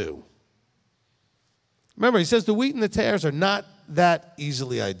all do. Remember, he says the wheat and the tares are not that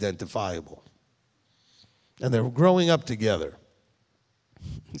easily identifiable. And they're growing up together.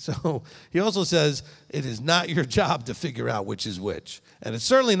 So he also says it is not your job to figure out which is which. And it's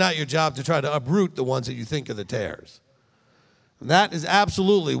certainly not your job to try to uproot the ones that you think are the tares. And that is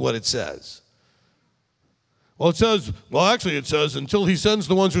absolutely what it says. Well, it says until he sends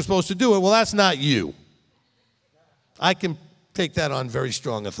the ones who are supposed to do it. Well, that's not you. I can take that on very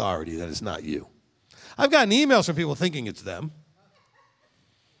strong authority that it's not you. I've gotten emails from people thinking it's them.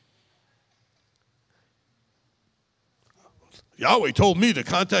 Yahweh told me to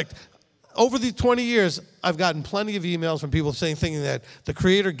contact. Over the 20 years, I've gotten plenty of emails from people thinking that the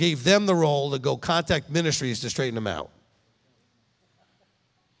Creator gave them the role to go contact ministries to straighten them out.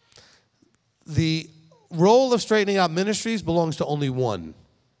 The role of straightening out ministries belongs to only one,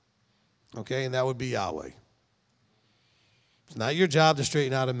 okay, and that would be Yahweh. It's not your job to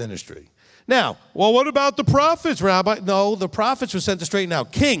straighten out a ministry. Now, well, what about the prophets, Rabbi? No, the prophets were sent to straighten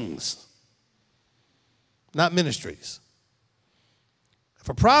out kings, not ministries. If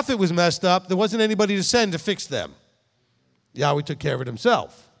a prophet was messed up, there wasn't anybody to send to fix them. Yahweh took care of it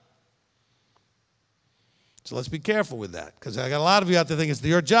himself. So let's be careful with that, because I got a lot of you out there thinking it's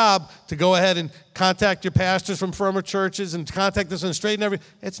your job to go ahead and contact your pastors from former churches and contact us and straighten everything.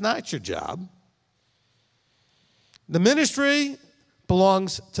 It's not your job. The ministry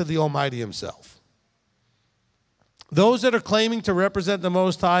belongs to the Almighty himself. Those that are claiming to represent the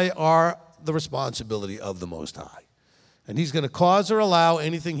Most High are the responsibility of the Most High. And he's going to cause or allow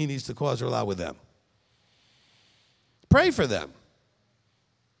anything he needs to cause or allow with them. Pray for them.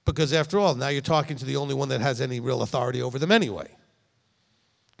 Because after all, now you're talking to the only one that has any real authority over them anyway.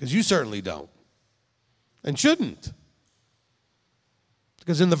 Because you certainly don't. And shouldn't.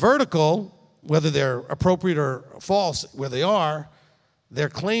 Because in the vertical, whether they're appropriate or false, where they are, their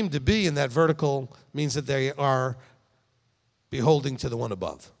claim to be in that vertical means that they are beholding to the one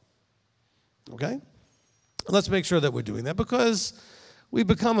above. Okay? Let's make sure that we're doing that, because we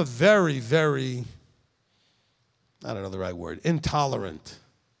become a very, very, I don't know the right word, intolerant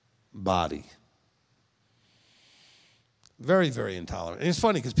body. Very, very intolerant. And it's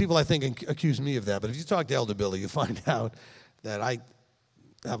funny because people, I think, accuse me of that, but if you talk to Elder Billy, you find out that I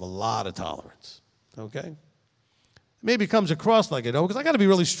have a lot of tolerance, okay? Maybe it comes across like I don't, because I got to be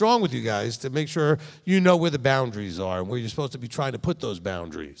really strong with you guys to make sure you know where the boundaries are and where you're supposed to be trying to put those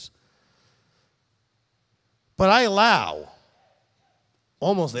boundaries. But I allow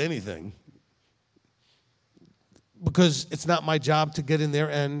almost anything because it's not my job to get in there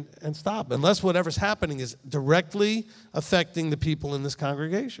and stop, unless whatever's happening is directly affecting the people in this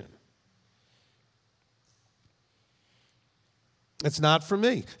congregation. It's not for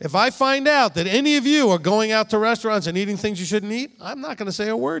me. If I find out that any of you are going out to restaurants and eating things you shouldn't eat, I'm not going to say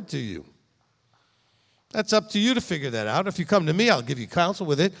a word to you. That's up to you to figure that out. If you come to me, I'll give you counsel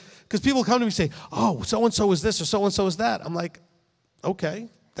with it. Because people come to me and say, oh, so-and-so is this or so-and-so is that. I'm like, okay,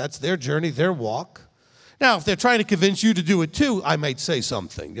 that's their journey, their walk. Now, if they're trying to convince you to do it too, I might say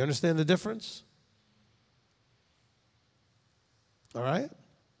something. You understand the difference? All right?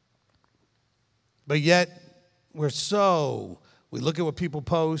 But yet, we look at what people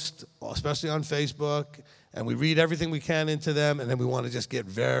post, especially on Facebook, and we read everything we can into them, and then we want to just get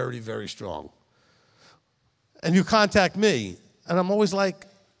very, very strong. And you contact me, and I'm always like,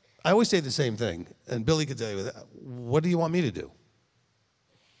 I always say the same thing, and Billy could tell you, what do you want me to do?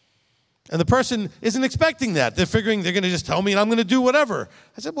 And the person isn't expecting that. They're figuring they're going to just tell me and I'm going to do whatever.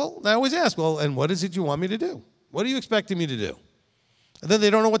 I said, well, I always ask, well, and what is it you want me to do? What are you expecting me to do? And then they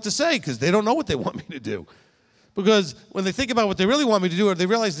don't know what to say because they don't know what they want me to do. Because when they think about what they really want me to do, or they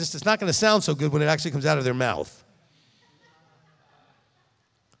realize this is not going to sound so good when it actually comes out of their mouth.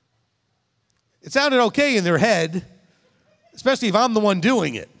 It sounded okay in their head, especially if I'm the one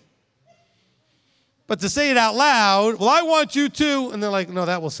doing it. But to say it out loud, well, I want you to, and they're like, no,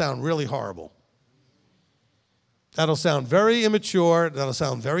 that will sound really horrible. That'll sound very immature. That'll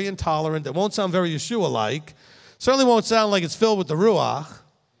sound very intolerant. It won't sound very Yeshua-like. Certainly won't sound like it's filled with the Ruach.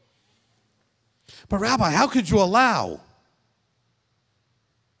 But Rabbi, how could you allow?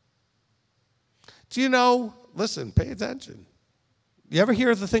 Do you know, listen, pay attention. You ever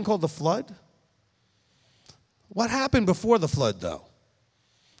hear of the thing called the flood? What happened before the flood, though?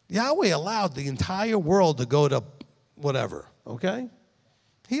 Yahweh allowed the entire world to go to whatever, okay?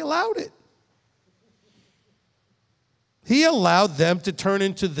 He allowed it. He allowed them to turn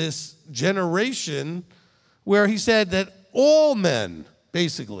into this generation where he said that all men,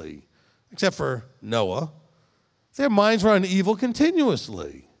 basically, except for Noah, their minds were on evil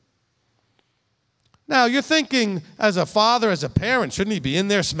continuously. Now, you're thinking, as a father, as a parent, shouldn't he be in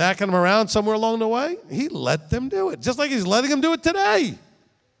there smacking them around somewhere along the way? He let them do it, just like he's letting them do it today.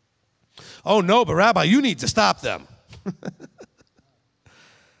 Oh, no, but Rabbi, you need to stop them.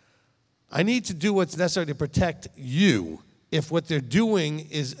 I need to do what's necessary to protect you if what they're doing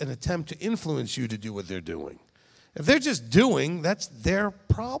is an attempt to influence you to do what they're doing. If they're just doing, that's their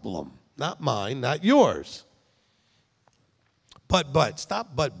problem, not mine, not yours. But, stop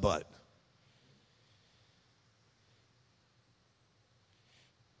but.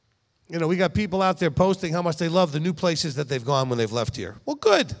 You know, we got people out there posting how much they love the new places that they've gone when they've left here. Well,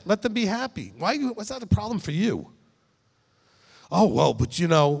 good. Let them be happy. What's that a problem for you? Oh, well, but you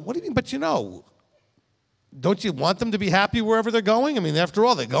know. What do you mean, but you know? Don't you want them to be happy wherever they're going? I mean, after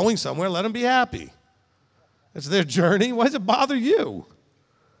all, they're going somewhere. Let them be happy. It's their journey. Why does it bother you?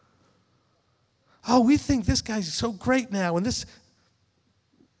 Oh, we think this guy's so great now, and this.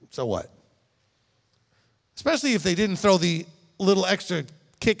 So what? Especially if they didn't throw the little extra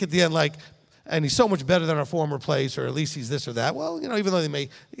kick at the end, like, and he's so much better than our former place, or at least he's this or that. Well, you know, even though they may,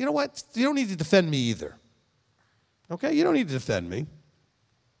 you know what? You don't need to defend me either. Okay? You don't need to defend me.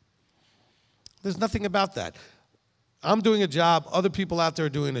 There's nothing about that. I'm doing a job. Other people out there are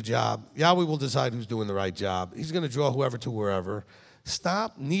doing a job. Yahweh will decide who's doing the right job. He's going to draw whoever to wherever.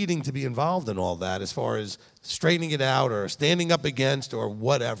 Stop needing to be involved in all that as far as straightening it out or standing up against or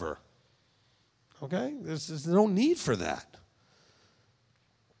whatever. Okay? There's no need for that.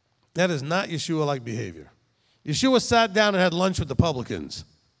 That is not Yeshua-like behavior. Yeshua sat down and had lunch with the publicans.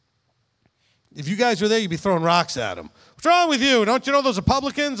 If you guys were there, you'd be throwing rocks at them. What's wrong with you? Don't you know those are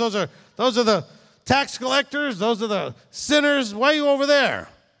publicans? Those are the tax collectors. Those are the sinners. Why are you over there?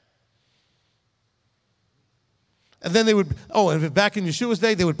 And then they would, and back in Yeshua's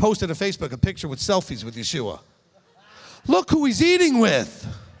day, they would post on Facebook a picture with selfies with Yeshua. Look who he's eating with.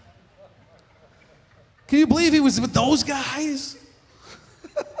 Can you believe he was with those guys?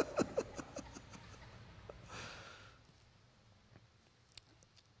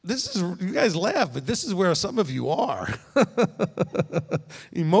 You guys laugh, but this is where some of you are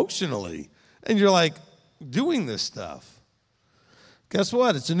emotionally. And you're like doing this stuff. Guess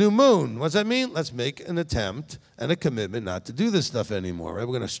what? It's a new moon. What does that mean? Let's make an attempt and a commitment not to do this stuff anymore. Right?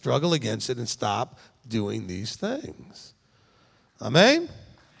 We're going to struggle against it and stop doing these things. Amen?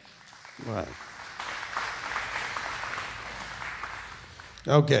 All right.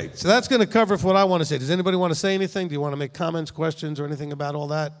 Okay, so that's going to cover for what I want to say. Does anybody want to say anything? Do you want to make comments, questions, or anything about all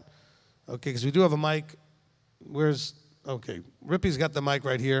that? Okay, because we do have a mic. Where's Okay, Rippy's got the mic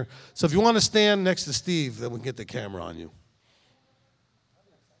right here. So if you want to stand next to Steve, then we can get the camera on you.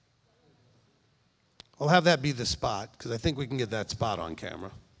 I'll have that be the spot, because I think we can get that spot on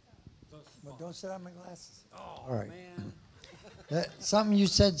camera. Well, don't sit on my glasses. Oh, all right. Man. Something you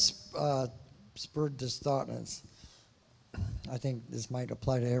said spurred this thought, and I think this might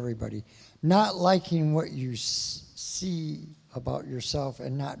apply to everybody. Not liking what you see about yourself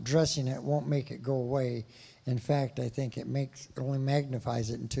and not addressing it won't make it go away. In fact, I think it only magnifies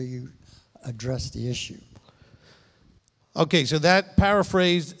it until you address the issue. Okay, so that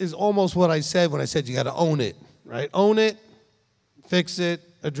paraphrase is almost what I said when I said you got to own it, right? Own it, fix it,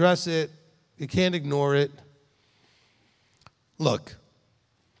 address it. You can't ignore it. Look,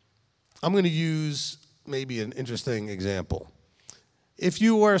 I'm going to use maybe an interesting example. If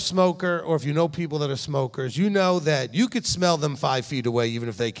you are a smoker, or if you know people that are smokers, you know that you could smell them 5 feet away even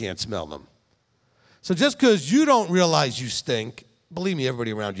if they can't smell them. So just because you don't realize you stink, believe me,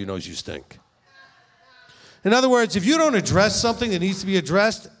 everybody around you knows you stink. In other words, if you don't address something that needs to be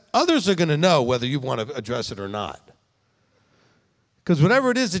addressed, others are going to know whether you want to address it or not. Because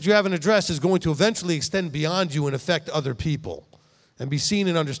whatever it is that you haven't addressed is going to eventually extend beyond you and affect other people and be seen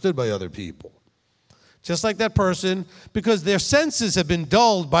and understood by other people. Just like that person, because their senses have been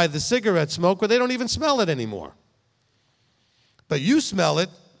dulled by the cigarette smoke where they don't even smell it anymore. But you smell it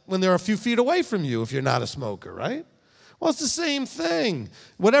when they're a few feet away from you if you're not a smoker, right? Well, it's the same thing.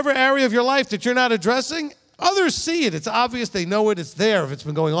 Whatever area of your life that you're not addressing, others see it. It's obvious. They know it. It's there if it's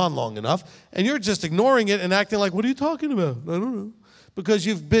been going on long enough. And you're just ignoring it and acting like, what are you talking about? I don't know. Because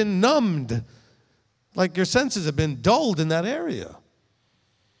you've been numbed. Like your senses have been dulled in that area.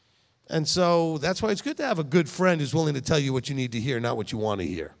 And so that's why it's good to have a good friend who's willing to tell you what you need to hear, not what you want to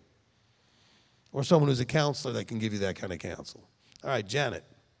hear. Or someone who's a counselor that can give you that kind of counsel. All right, Janet.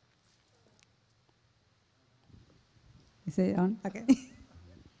 Is it on? Okay.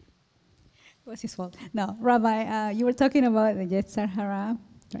 What's his fault? No, Rabbi, you were talking about the Yetzer Hara.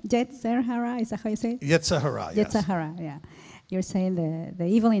 Yetzer Hara, is that how you say it? Yetzer Hara, yes. Yetzer Hara, yeah. You're saying the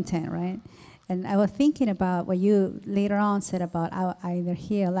evil intent, right? And I was thinking about what you later on said about either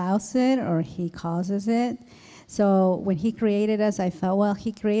he allows it or he causes it. So when he created us, I thought, well,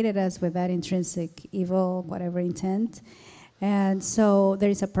 he created us with that intrinsic evil, whatever intent. And so there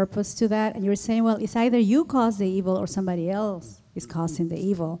is a purpose to that. And you're saying, well, it's either you cause the evil or somebody else is causing the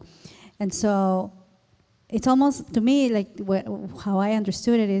evil. And so it's almost, to me, like how I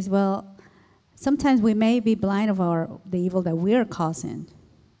understood it is, well, sometimes we may be blind of the evil that we're causing,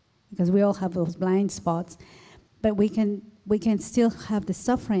 because we all have those blind spots, but we can still have the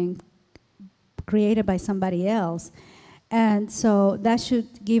suffering created by somebody else. And so that should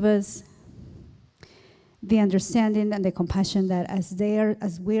give us the understanding and the compassion that as they're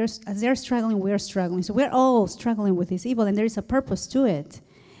struggling, we're struggling. So we're all struggling with this evil, and there is a purpose to it.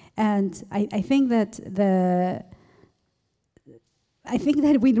 And I think that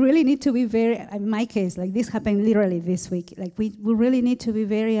we really need to be very, in my case, like this happened literally this week, like we really need to be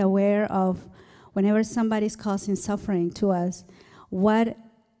very aware of whenever somebody's causing suffering to us, what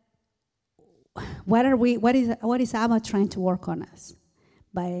is Abba trying to work on us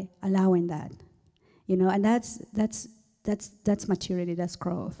by allowing that? You know, and that's maturity, that's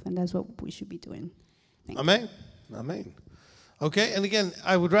growth, and that's what we should be doing. Amen. Amen. Okay, and again,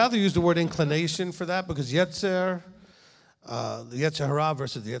 I would rather use the word inclination for that, because Yetzer, the Yetzer Hara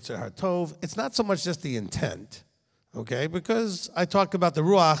versus the Yetzer HaTov, it's not so much just the intent, okay? Because I talked about the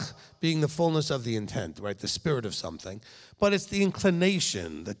Ruach being the fullness of the intent, right? The spirit of something. But it's the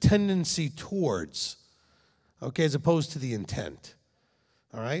inclination, the tendency towards, okay, as opposed to the intent,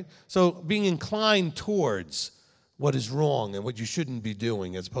 all right? So being inclined towards what is wrong and what you shouldn't be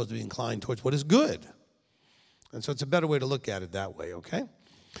doing, as opposed to being inclined towards what is good. And so it's a better way to look at it that way, okay?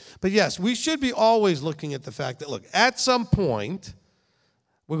 But yes, we should be always looking at the fact that, look, at some point,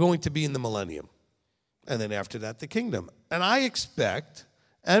 we're going to be in the millennium. And then after that, the kingdom. And I expect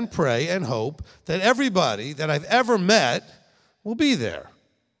and pray and hope that everybody that I've ever met will be there.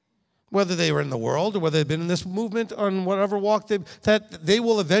 Whether they were in the world or whether they've been in this movement or in whatever walk that they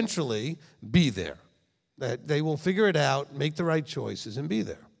will eventually be there. That they will figure it out, make the right choices, and be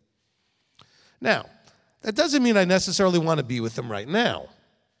there. Now, that doesn't mean I necessarily want to be with them right now.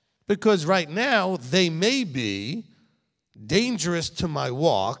 Because right now, they may be dangerous to my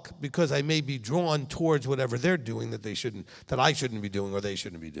walk because I may be drawn towards whatever they're doing that I shouldn't be doing or they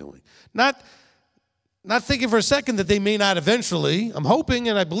shouldn't be doing. Not thinking for a second that they may not eventually. I'm hoping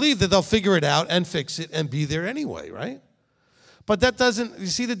and I believe that they'll figure it out and fix it and be there anyway, right? But that doesn't, you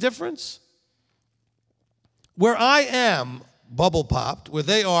see the difference? Where I am bubble popped, where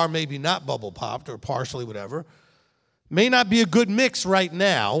they are maybe not bubble popped or partially whatever, may not be a good mix right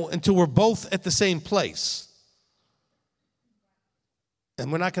now until we're both at the same place.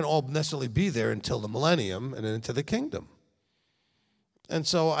 And we're not going to all necessarily be there until the millennium and then into the kingdom. And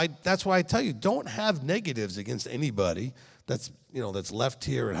so that's why I tell you, don't have negatives against anybody that's left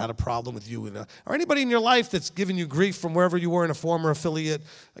here and had a problem with you, or anybody in your life that's given you grief from wherever you were in a former affiliate,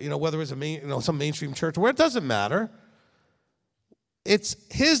 whether it's some mainstream church, where it doesn't matter. It's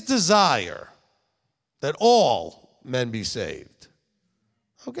his desire that all men be saved.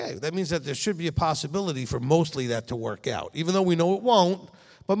 Okay, that means that there should be a possibility for mostly that to work out, even though we know it won't,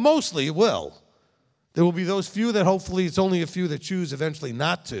 but mostly it will. There will be those few that hopefully it's only a few that choose eventually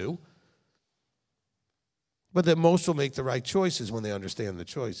not to, but that most will make the right choices when they understand the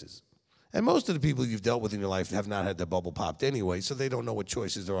choices. And most of the people you've dealt with in your life have not had their bubble popped anyway, so they don't know what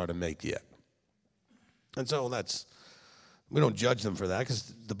choices there are to make yet. And so we don't judge them for that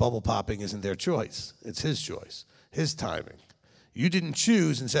because the bubble popping isn't their choice. It's his choice, his timing. You didn't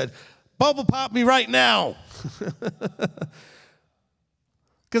choose and said, bubble pop me right now.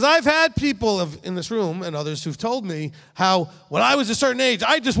 Because I've had people in this room and others who've told me how when I was a certain age,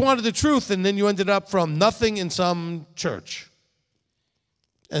 I just wanted the truth, and then you ended up from nothing in some church.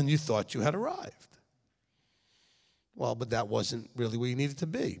 And you thought you had arrived. Well, but that wasn't really where you needed to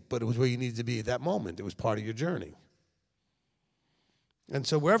be. But it was where you needed to be at that moment. It was part of your journey. And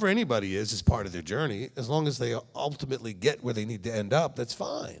so wherever anybody is part of their journey. As long as they ultimately get where they need to end up, that's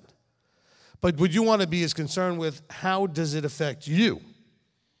fine. But would you want to be as concerned with how does it affect you?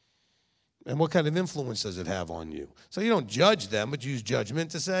 And what kind of influence does it have on you? So you don't judge them, but you use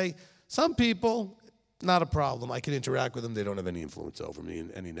judgment to say, some people, not a problem. I can interact with them. They don't have any influence over me in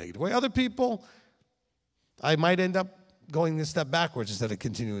any negative way. Other people, I might end up going a step backwards instead of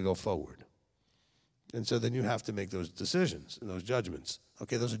continuing to go forward. And so then you have to make those decisions and those judgments.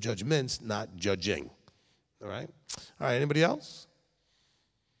 Okay, those are judgments, not judging. All right? All right, anybody else?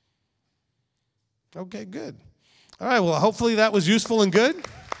 Okay, good. All right, well, hopefully that was useful and good.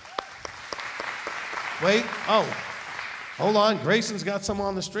 Wait, hold on. Grayson's got some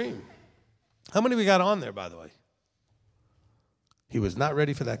on the stream. How many we got on there, by the way? He was not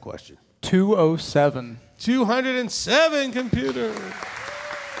ready for that question. 207. 207, computer.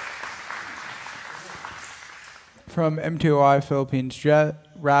 From MTOI Philippines Jet,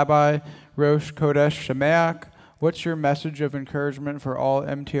 Rabbi Rosh Chodesh Shemeach, what's your message of encouragement for all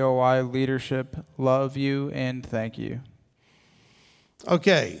MTOI leadership? Love you and thank you.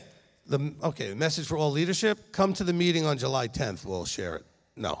 Okay. The message for all leadership, come to the meeting on July 10th. We'll share it.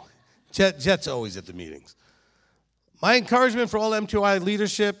 No. Jet's always at the meetings. My encouragement for all MTOI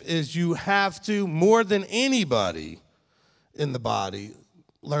leadership is you have to, more than anybody in the body,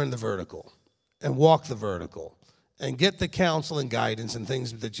 learn the vertical and walk the vertical and get the counsel and guidance and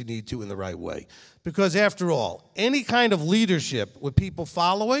things that you need to in the right way. Because after all, any kind of leadership with people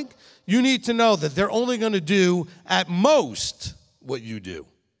following, you need to know that they're only going to do at most what you do.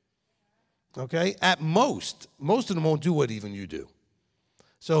 Okay? At most. Most of them won't do what even you do.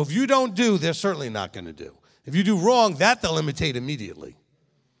 So if you don't do, they're certainly not going to do. If you do wrong, that they'll imitate immediately.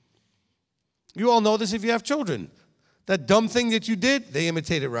 You all know this if you have children. That dumb thing that you did, they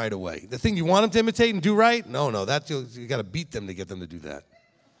imitate it right away. The thing you want them to imitate and do right, no, you got to beat them to get them to do that.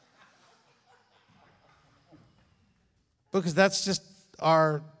 Because that's just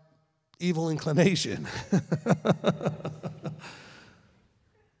our evil inclination.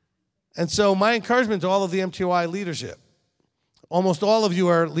 And so my encouragement to all of the MTOI leadership, almost all of you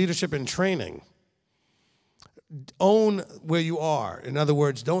are leadership in training. Own where you are. In other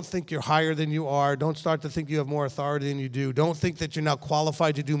words, don't think you're higher than you are. Don't start to think you have more authority than you do. Don't think that you're now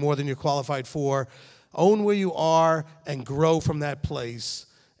qualified to do more than you're qualified for. Own where you are and grow from that place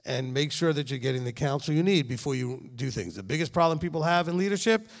and make sure that you're getting the counsel you need before you do things. The biggest problem people have in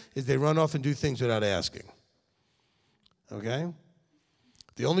leadership is they run off and do things without asking. Okay?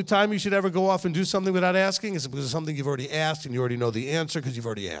 The only time you should ever go off and do something without asking is because of something you've already asked and you already know the answer because you've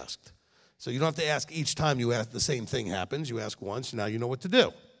already asked. So you don't have to ask each time you ask the same thing happens. You ask once, now you know what to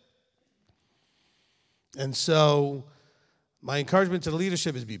do. And so my encouragement to the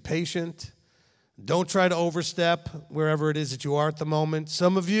leadership is be patient. Don't try to overstep wherever it is that you are at the moment.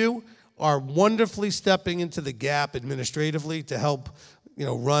 Some of you are wonderfully stepping into the gap administratively to help,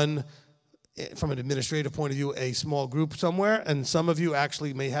 run from an administrative point of view, a small group somewhere, and some of you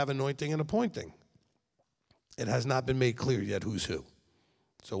actually may have anointing and appointing. It has not been made clear yet who's who.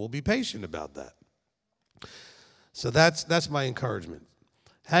 So we'll be patient about that. So that's my encouragement.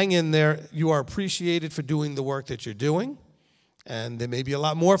 Hang in there. You are appreciated for doing the work that you're doing, and there may be a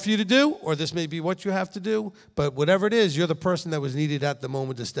lot more for you to do, or this may be what you have to do, but whatever it is, you're the person that was needed at the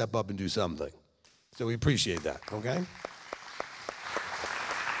moment to step up and do something. So we appreciate that, okay?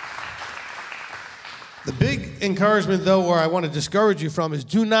 The big encouragement, though, or I want to discourage you from, is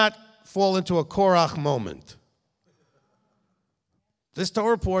do not fall into a Korach moment. This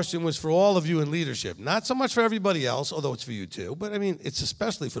Torah portion was for all of you in leadership. Not so much for everybody else, although it's for you too, but I mean, it's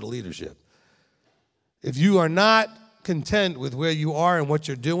especially for the leadership. If you are not content with where you are and what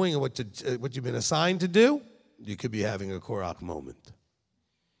you're doing and what you've been assigned to do, you could be having a Korach moment.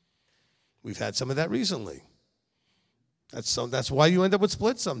 We've had some of that recently. That's why you end up with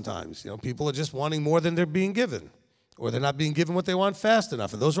splits sometimes. You know, people are just wanting more than they're being given, or they're not being given what they want fast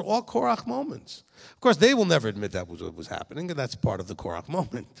enough. And those are all Korach moments. Of course, they will never admit that was what was happening, and that's part of the Korach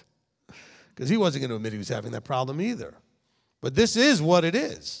moment. Because he wasn't going to admit he was having that problem either. But this is what it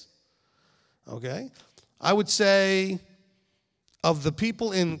is. Okay? I would say of the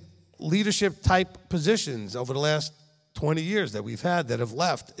people in leadership type positions over the last 20 years that we've had that have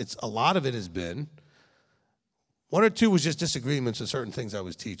left, a lot of it has been, one or two was just disagreements with certain things I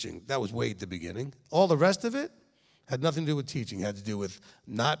was teaching. That was way at the beginning. All the rest of it had nothing to do with teaching. It had to do with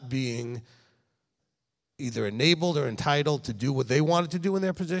not being either enabled or entitled to do what they wanted to do in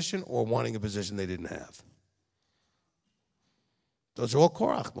their position or wanting a position they didn't have. Those are all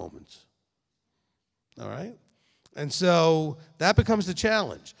Korach moments. All right? And so that becomes the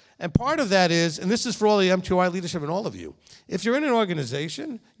challenge. And part of that is, and this is for all the MTOI leadership and all of you, if you're in an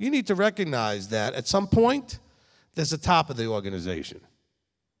organization, you need to recognize that at some point, there's a top of the organization.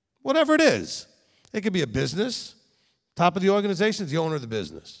 Whatever it is. It could be a business. Top of the organization is the owner of the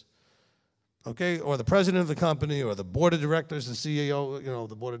business. Okay? Or the president of the company, or the board of directors, the CEO, you know,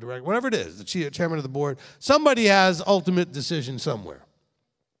 the board of directors, whatever it is, the chairman of the board. Somebody has ultimate decision somewhere.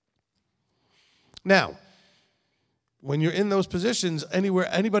 Now, when you're in those positions,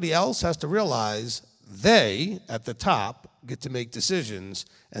 anybody else has to realize they, at the top, get to make decisions,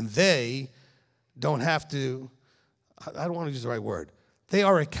 and they don't have to, I don't want to use the right word, they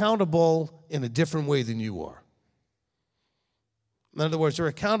are accountable in a different way than you are. In other words, they're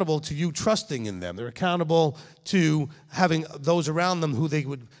accountable to you trusting in them. They're accountable to having those around them who they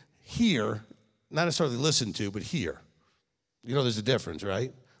would hear, not necessarily listen to, but hear. You know there's a difference,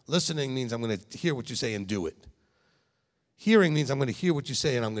 right? Listening means I'm going to hear what you say and do it. Hearing means I'm going to hear what you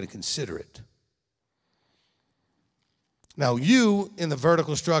say and I'm going to consider it. Now, you, in the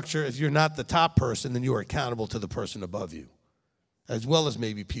vertical structure, if you're not the top person, then you are accountable to the person above you, as well as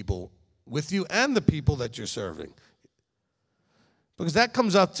maybe people with you and the people that you're serving. Because that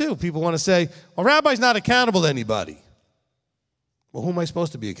comes up too. People want to say, well, Rabbi's not accountable to anybody. Well, who am I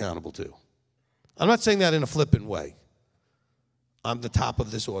supposed to be accountable to? I'm not saying that in a flippant way. I'm the top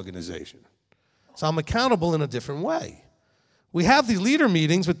of this organization. So I'm accountable in a different way. We have these leader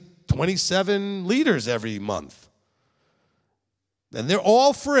meetings with 27 leaders every month. And they're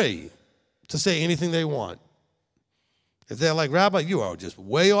all free to say anything they want. If they're like, Rabbi, you are just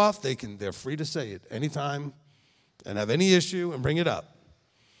way off, they're free to say it anytime and have any issue and bring it up.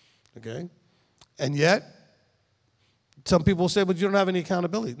 Okay? And yet, some people say, but you don't have any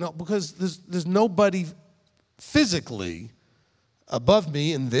accountability. No, because there's nobody physically above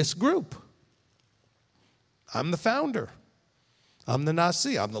me in this group. I'm the founder. I'm the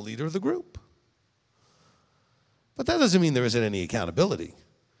Nasi. I'm the leader of the group. But that doesn't mean there isn't any accountability.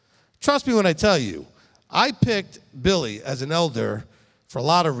 Trust me when I tell you, I picked Billy as an elder for a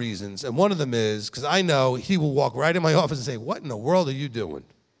lot of reasons, and one of them is because I know he will walk right in my office and say, what in the world are you doing?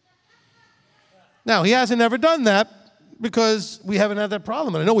 Now, he hasn't ever done that because we haven't had that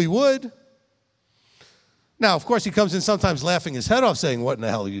problem, and I know he would. Now, of course, he comes in sometimes laughing his head off saying, what in the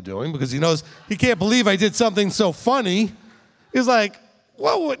hell are you doing? Because he knows he can't believe I did something so funny. He's like,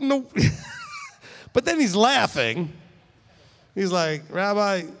 well, what no. But then he's laughing. He's like,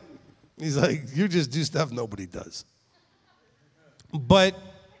 Rabbi, he's like, you just do stuff nobody does. But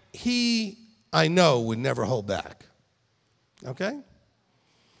he, I know, would never hold back. Okay?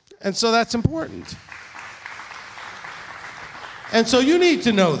 And so that's important. And so you need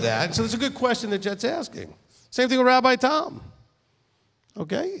to know that. So it's a good question that Jet's asking. Same thing with Rabbi Tom.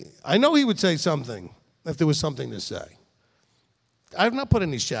 Okay? I know he would say something if there was something to say. I've not put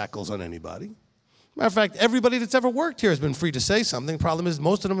any shackles on anybody. Matter of fact, everybody that's ever worked here has been free to say something. The problem is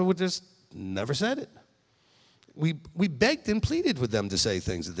most of them would just never said it. We begged and pleaded with them to say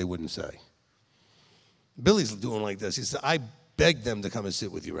things that they wouldn't say. Billy's doing like this. He said, I begged them to come and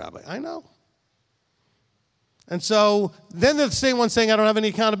sit with you, Rabbi. I know. And so then they're the same ones saying, I don't have any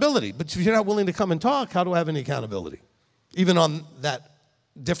accountability. But if you're not willing to come and talk, how do I have any accountability? Even on that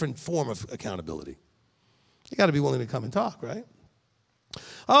different form of accountability. You got to be willing to come and talk, right?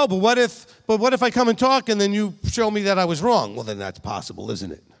 Oh, but what if I come and talk and then you show me that I was wrong? Well, then that's possible,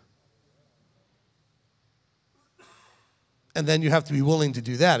 isn't it? And then you have to be willing to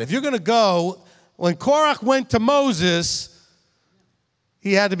do that. If you're going to go, when Korach went to Moses,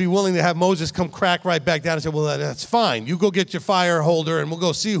 he had to be willing to have Moses come crack right back down and say, well, that's fine. You go get your fire holder and we'll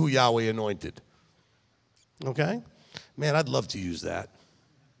go see who Yahweh anointed. Okay? Man, I'd love to use that.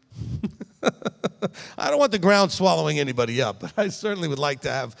 I don't want the ground swallowing anybody up, but I certainly would like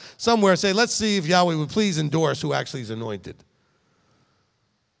to have somewhere say, let's see if Yahweh would please endorse who actually is anointed.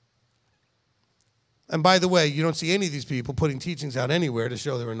 And by the way, you don't see any of these people putting teachings out anywhere to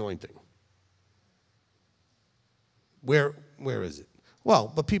show their anointing. Where is it?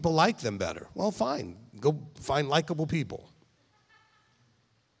 Well, but people like them better. Well, fine. Go find likable people.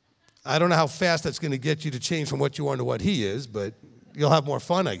 I don't know how fast that's going to get you to change from what you are to what he is, but you'll have more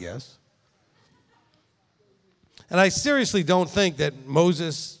fun, I guess. And I seriously don't think that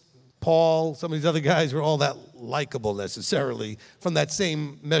Moses, Paul, some of these other guys were all that likable necessarily from that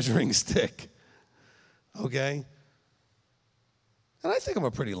same measuring stick. Okay? And I think I'm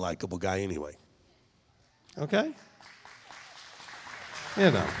a pretty likable guy anyway. Okay?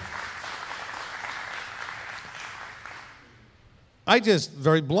 You know. I'm just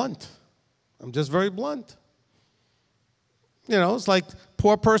very blunt. You know, it's like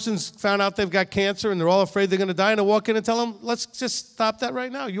poor person's found out they've got cancer and they're all afraid they're going to die, and I walk in and tell them, let's just stop that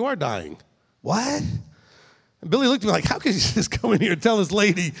right now. You are dying. What? And Billy looked at me like, how could you just come in here and tell this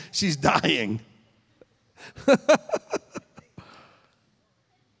lady she's dying?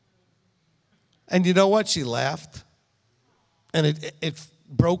 And you know what? She laughed. And it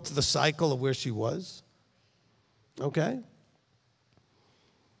broke the cycle of where she was. Okay?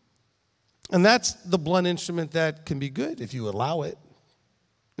 And that's the blunt instrument that can be good if you allow it.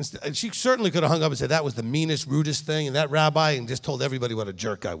 She certainly could have hung up and said that was the meanest, rudest thing, and that rabbi, and just told everybody what a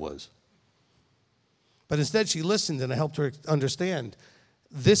jerk I was. But instead she listened, and I helped her understand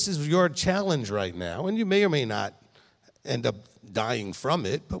this is your challenge right now, and you may or may not end up dying from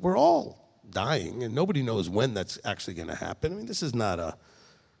it, but we're all dying, and nobody knows when that's actually going to happen. I mean, this is not a,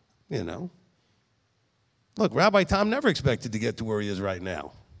 you know. Look, Rabbi Tom never expected to get to where he is right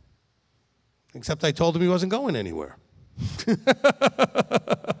now, except I told him he wasn't going anywhere.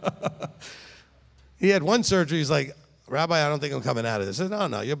 He had one surgery. He's like, Rabbi, I don't think I'm coming out of this. I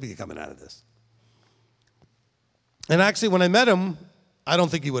said, no, you'll be coming out of this. And actually, when I met him, I don't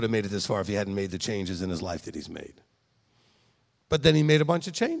think he would have made it this far if he hadn't made the changes in his life that he's made. But then he made a bunch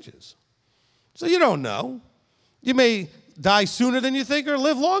of changes. So you don't know. You may die sooner than you think or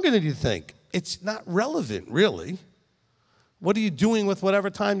live longer than you think. It's not relevant, really. What are you doing with whatever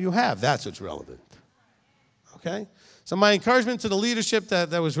time you have? That's what's relevant. Okay? So my encouragement to the leadership,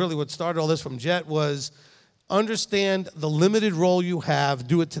 that was really what started all this from Jet, was understand the limited role you have,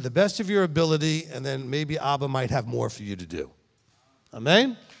 do it to the best of your ability, and then maybe Abba might have more for you to do.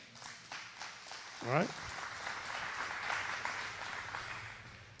 Amen? All right?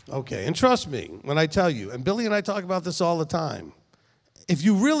 Okay, and trust me when I tell you, and Billy and I talk about this all the time, if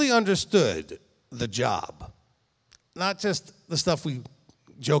you really understood the job, not just the stuff we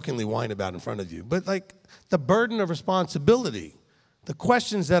jokingly whine about in front of you, but like the burden of responsibility, the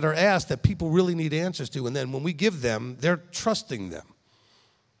questions that are asked that people really need answers to, and then when we give them, they're trusting them.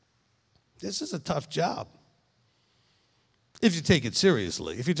 This is a tough job. If you take it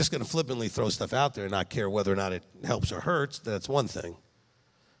seriously. If you're just going to flippantly throw stuff out there and not care whether or not it helps or hurts, that's one thing.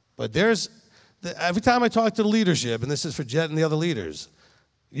 But every time I talk to the leadership, and this is for Jet and the other leaders,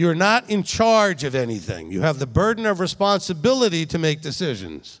 you're not in charge of anything. You have the burden of responsibility to make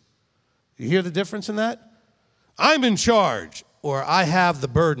decisions. You hear the difference in that? I'm in charge, or I have the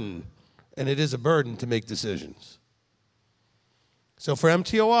burden, and it is a burden to make decisions. So for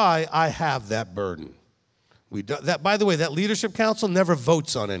MTOI, I have that burden. By the way, that leadership council never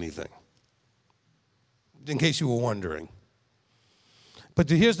votes on anything, in case you were wondering. But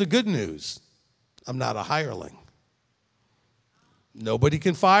here's the good news. I'm not a hireling. Nobody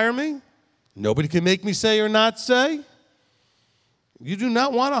can fire me. Nobody can make me say or not say. You do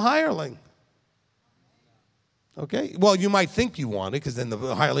not want a hireling. Okay? Well, you might think you want it, because then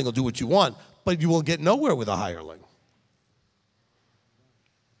the hireling will do what you want, but you will get nowhere with a hireling.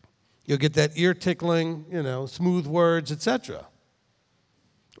 You'll get that ear-tickling, smooth words, etc.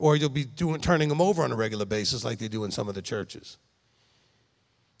 Or you'll be turning them over on a regular basis like they do in some of the churches.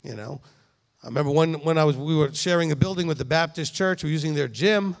 I remember when we were sharing a building with the Baptist church, we were using their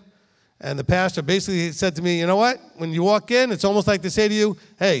gym, and the pastor basically said to me, you know what? When you walk in, it's almost like they say to you,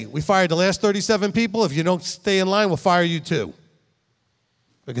 hey, we fired the last 37 people. If you don't stay in line, we'll fire you too.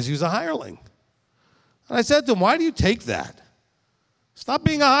 Because he was a hireling. And I said to him, why do you take that? Stop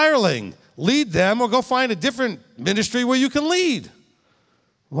being a hireling. Lead them or go find a different ministry where you can lead.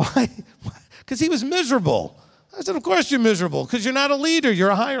 Why? Because he was miserable. I said, of course you're miserable, because you're not a leader, you're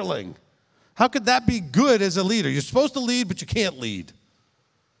a hireling. How could that be good as a leader? You're supposed to lead, but you can't lead.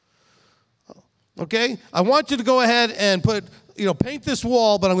 Okay? I want you to go ahead and paint this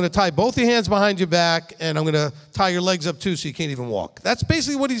wall, but I'm going to tie both your hands behind your back, and I'm going to tie your legs up too so you can't even walk. That's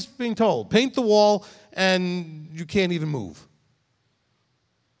basically what he's being told. Paint the wall, and you can't even move.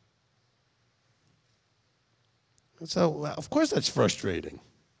 So, of course, that's frustrating.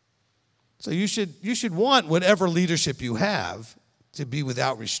 So you should want whatever leadership you have to be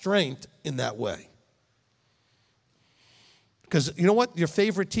without restraint in that way. Because you know what? Your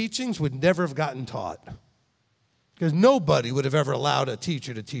favorite teachings would never have gotten taught. Because nobody would have ever allowed a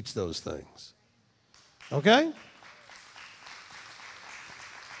teacher to teach those things. Okay?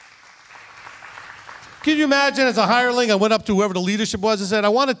 Can you imagine, as a hireling, I went up to whoever the leadership was and said, I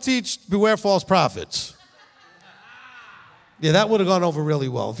want to teach beware false prophets. Yeah, that would have gone over really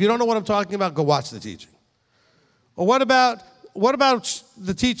well. If you don't know what I'm talking about, go watch the teaching. Or what about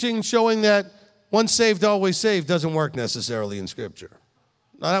the teaching showing that once saved, always saved doesn't work necessarily in Scripture?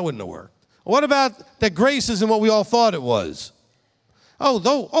 No, that wouldn't have worked. Or what about that grace isn't what we all thought it was?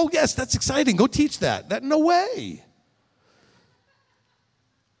 Oh, yes, that's exciting. Go teach that. No way.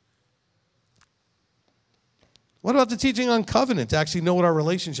 What about the teaching on covenant to actually know what our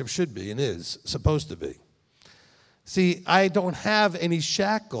relationship should be and is supposed to be? See, I don't have any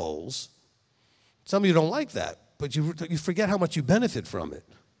shackles. Some of you don't like that, but you forget how much you benefit from it.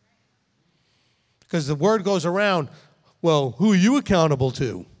 Because the word goes around, well, who are you accountable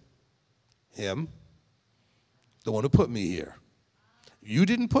to? Him, the one who put me here. You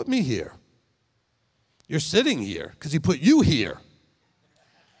didn't put me here. You're sitting here because he put you here.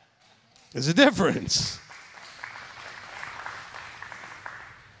 There's a difference.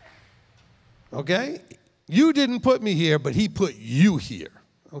 Okay? You didn't put me here, but he put you here.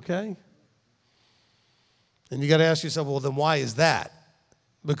 Okay? And you got to ask yourself, well, then why is that?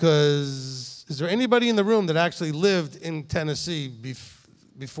 Because is there anybody in the room that actually lived in Tennessee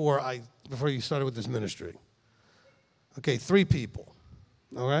before you started with this ministry? Okay, 3 people.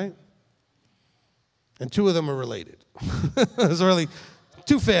 All right? And 2 of them are related. There's really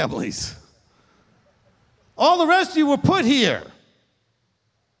 2 families. All the rest of you were put here.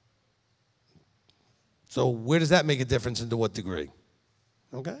 So where does that make a difference and to what degree?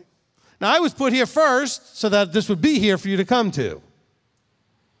 Okay? Now, I was put here first so that this would be here for you to come to.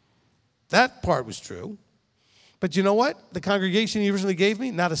 That part was true. But you know what? The congregation you originally gave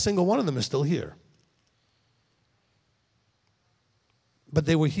me, not a single one of them is still here. But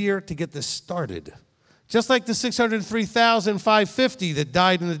they were here to get this started. Just like the 603,550 that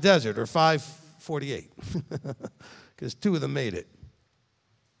died in the desert, or 548, because 2 of them made it.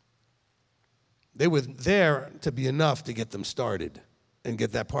 They were there to be enough to get them started and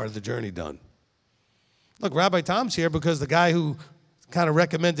get that part of the journey done. Look, Rabbi Tom's here because the guy who kind of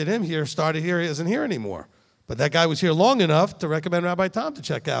recommended him here started here, isn't here anymore. But that guy was here long enough to recommend Rabbi Tom to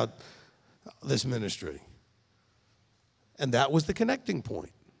check out this ministry. And that was the connecting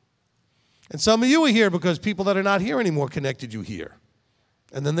point. And some of you are here because people that are not here anymore connected you here.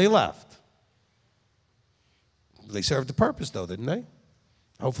 And then they left. They served a purpose, though, didn't they?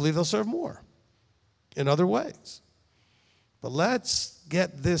 Hopefully they'll serve more in other ways. But let's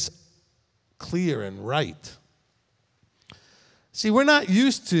get this clear and right. See, we're not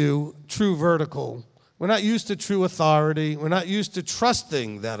used to true vertical. We're not used to true authority. We're not used to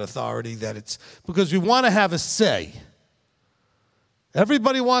trusting that authority, because we want to have a say.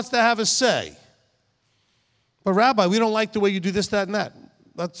 Everybody wants to have a say. But Rabbi, we don't like the way you do this, that, and that.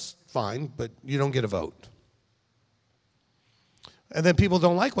 That's fine, but you don't get a vote. And then people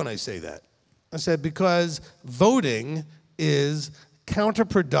don't like when I say that. I said, because voting is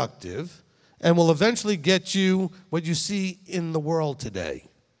counterproductive and will eventually get you what you see in the world today.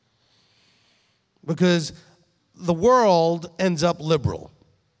 Because the world ends up liberal.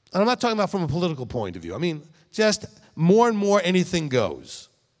 And I'm not talking about from a political point of view. I mean, just more and more anything goes.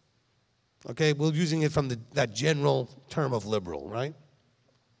 Okay, we're using it from that general term of liberal, right?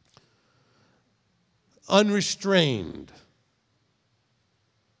 Unrestrained.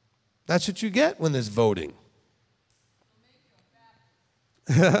 That's what you get when there's voting.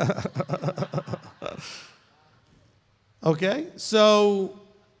 Okay, so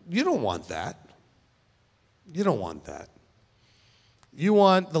you don't want that. You don't want that. You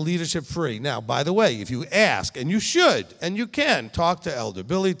want the leadership free. Now, by the way, if you ask, and you should, and you can, talk to Elder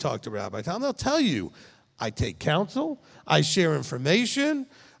Billy, talk to Rabbi Tom, they'll tell you, I take counsel, I share information,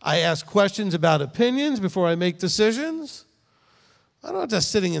 I ask questions about opinions before I make decisions. I'm not just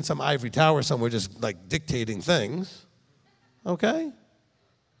sitting in some ivory tower somewhere just like dictating things, okay?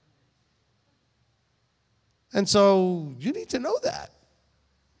 And so you need to know that.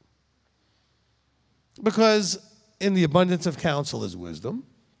 Because in the abundance of counsel is wisdom.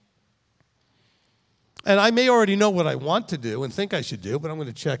 And I may already know what I want to do and think I should do, but I'm going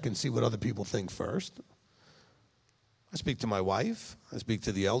to check and see what other people think first. I speak to my wife. I speak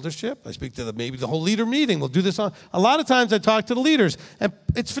to the eldership. I speak to maybe the whole leader meeting. We'll do this on. A lot of times I talk to the leaders, and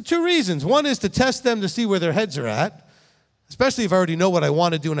it's for two reasons. One is to test them to see where their heads are at, especially if I already know what I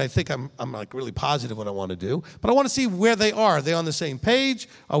want to do and I think I'm like really positive what I want to do. But I want to see where they are. Are they on the same page?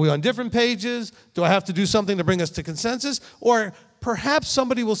 Are we on different pages? Do I have to do something to bring us to consensus? Or perhaps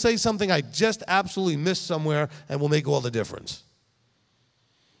somebody will say something I just absolutely missed somewhere and will make all the difference.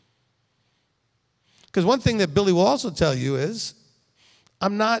 Because one thing that Billy will also tell you is,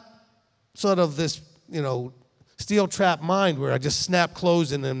 I'm not sort of this, steel trap mind where I just snap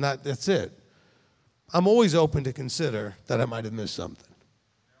closed and that's it. I'm always open to consider that I might have missed something.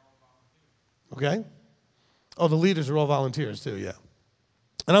 Okay? Oh, the leaders are all volunteers too, yeah.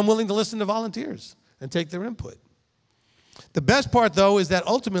 And I'm willing to listen to volunteers and take their input. The best part, though, is that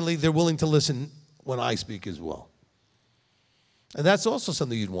ultimately they're willing to listen when I speak as well. And that's also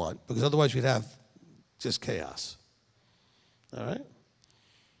something you'd want, because otherwise we'd have just chaos. All right?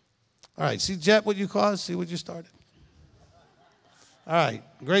 All right, see, Jet, what you caused? See what you started? All right,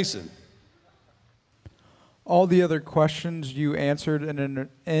 Grayson. All the other questions you answered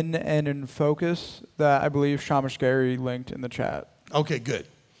in focus that I believe Shamash Gary linked in the chat. Okay, good.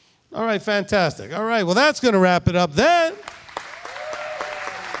 All right, fantastic. All right, well, that's going to wrap it up then.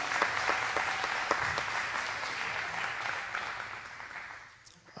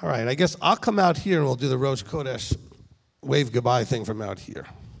 All right, I guess I'll come out here and we'll do the Rosh Chodesh wave goodbye thing from out here.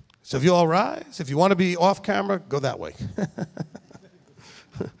 So if you all rise, if you want to be off camera, go that way.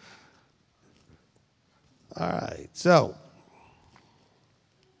 All right, so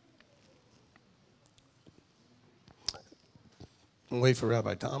wait for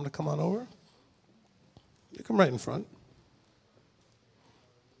Rabbi Tom to come on over. You come right in front.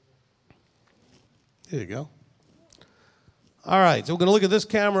 There you go. All right, so we're going to look at this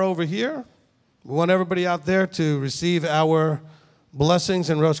camera over here. We want everybody out there to receive our blessings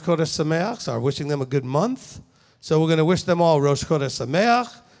and Rosh Chodesh Sameach, so we're wishing them a good month. So we're going to wish them all Rosh Chodesh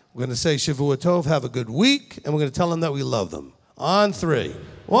Sameach. We're going to say Shavua Tov, have a good week, and we're going to tell them that we love them. On 3.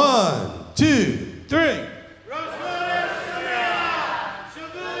 1, 2, 3.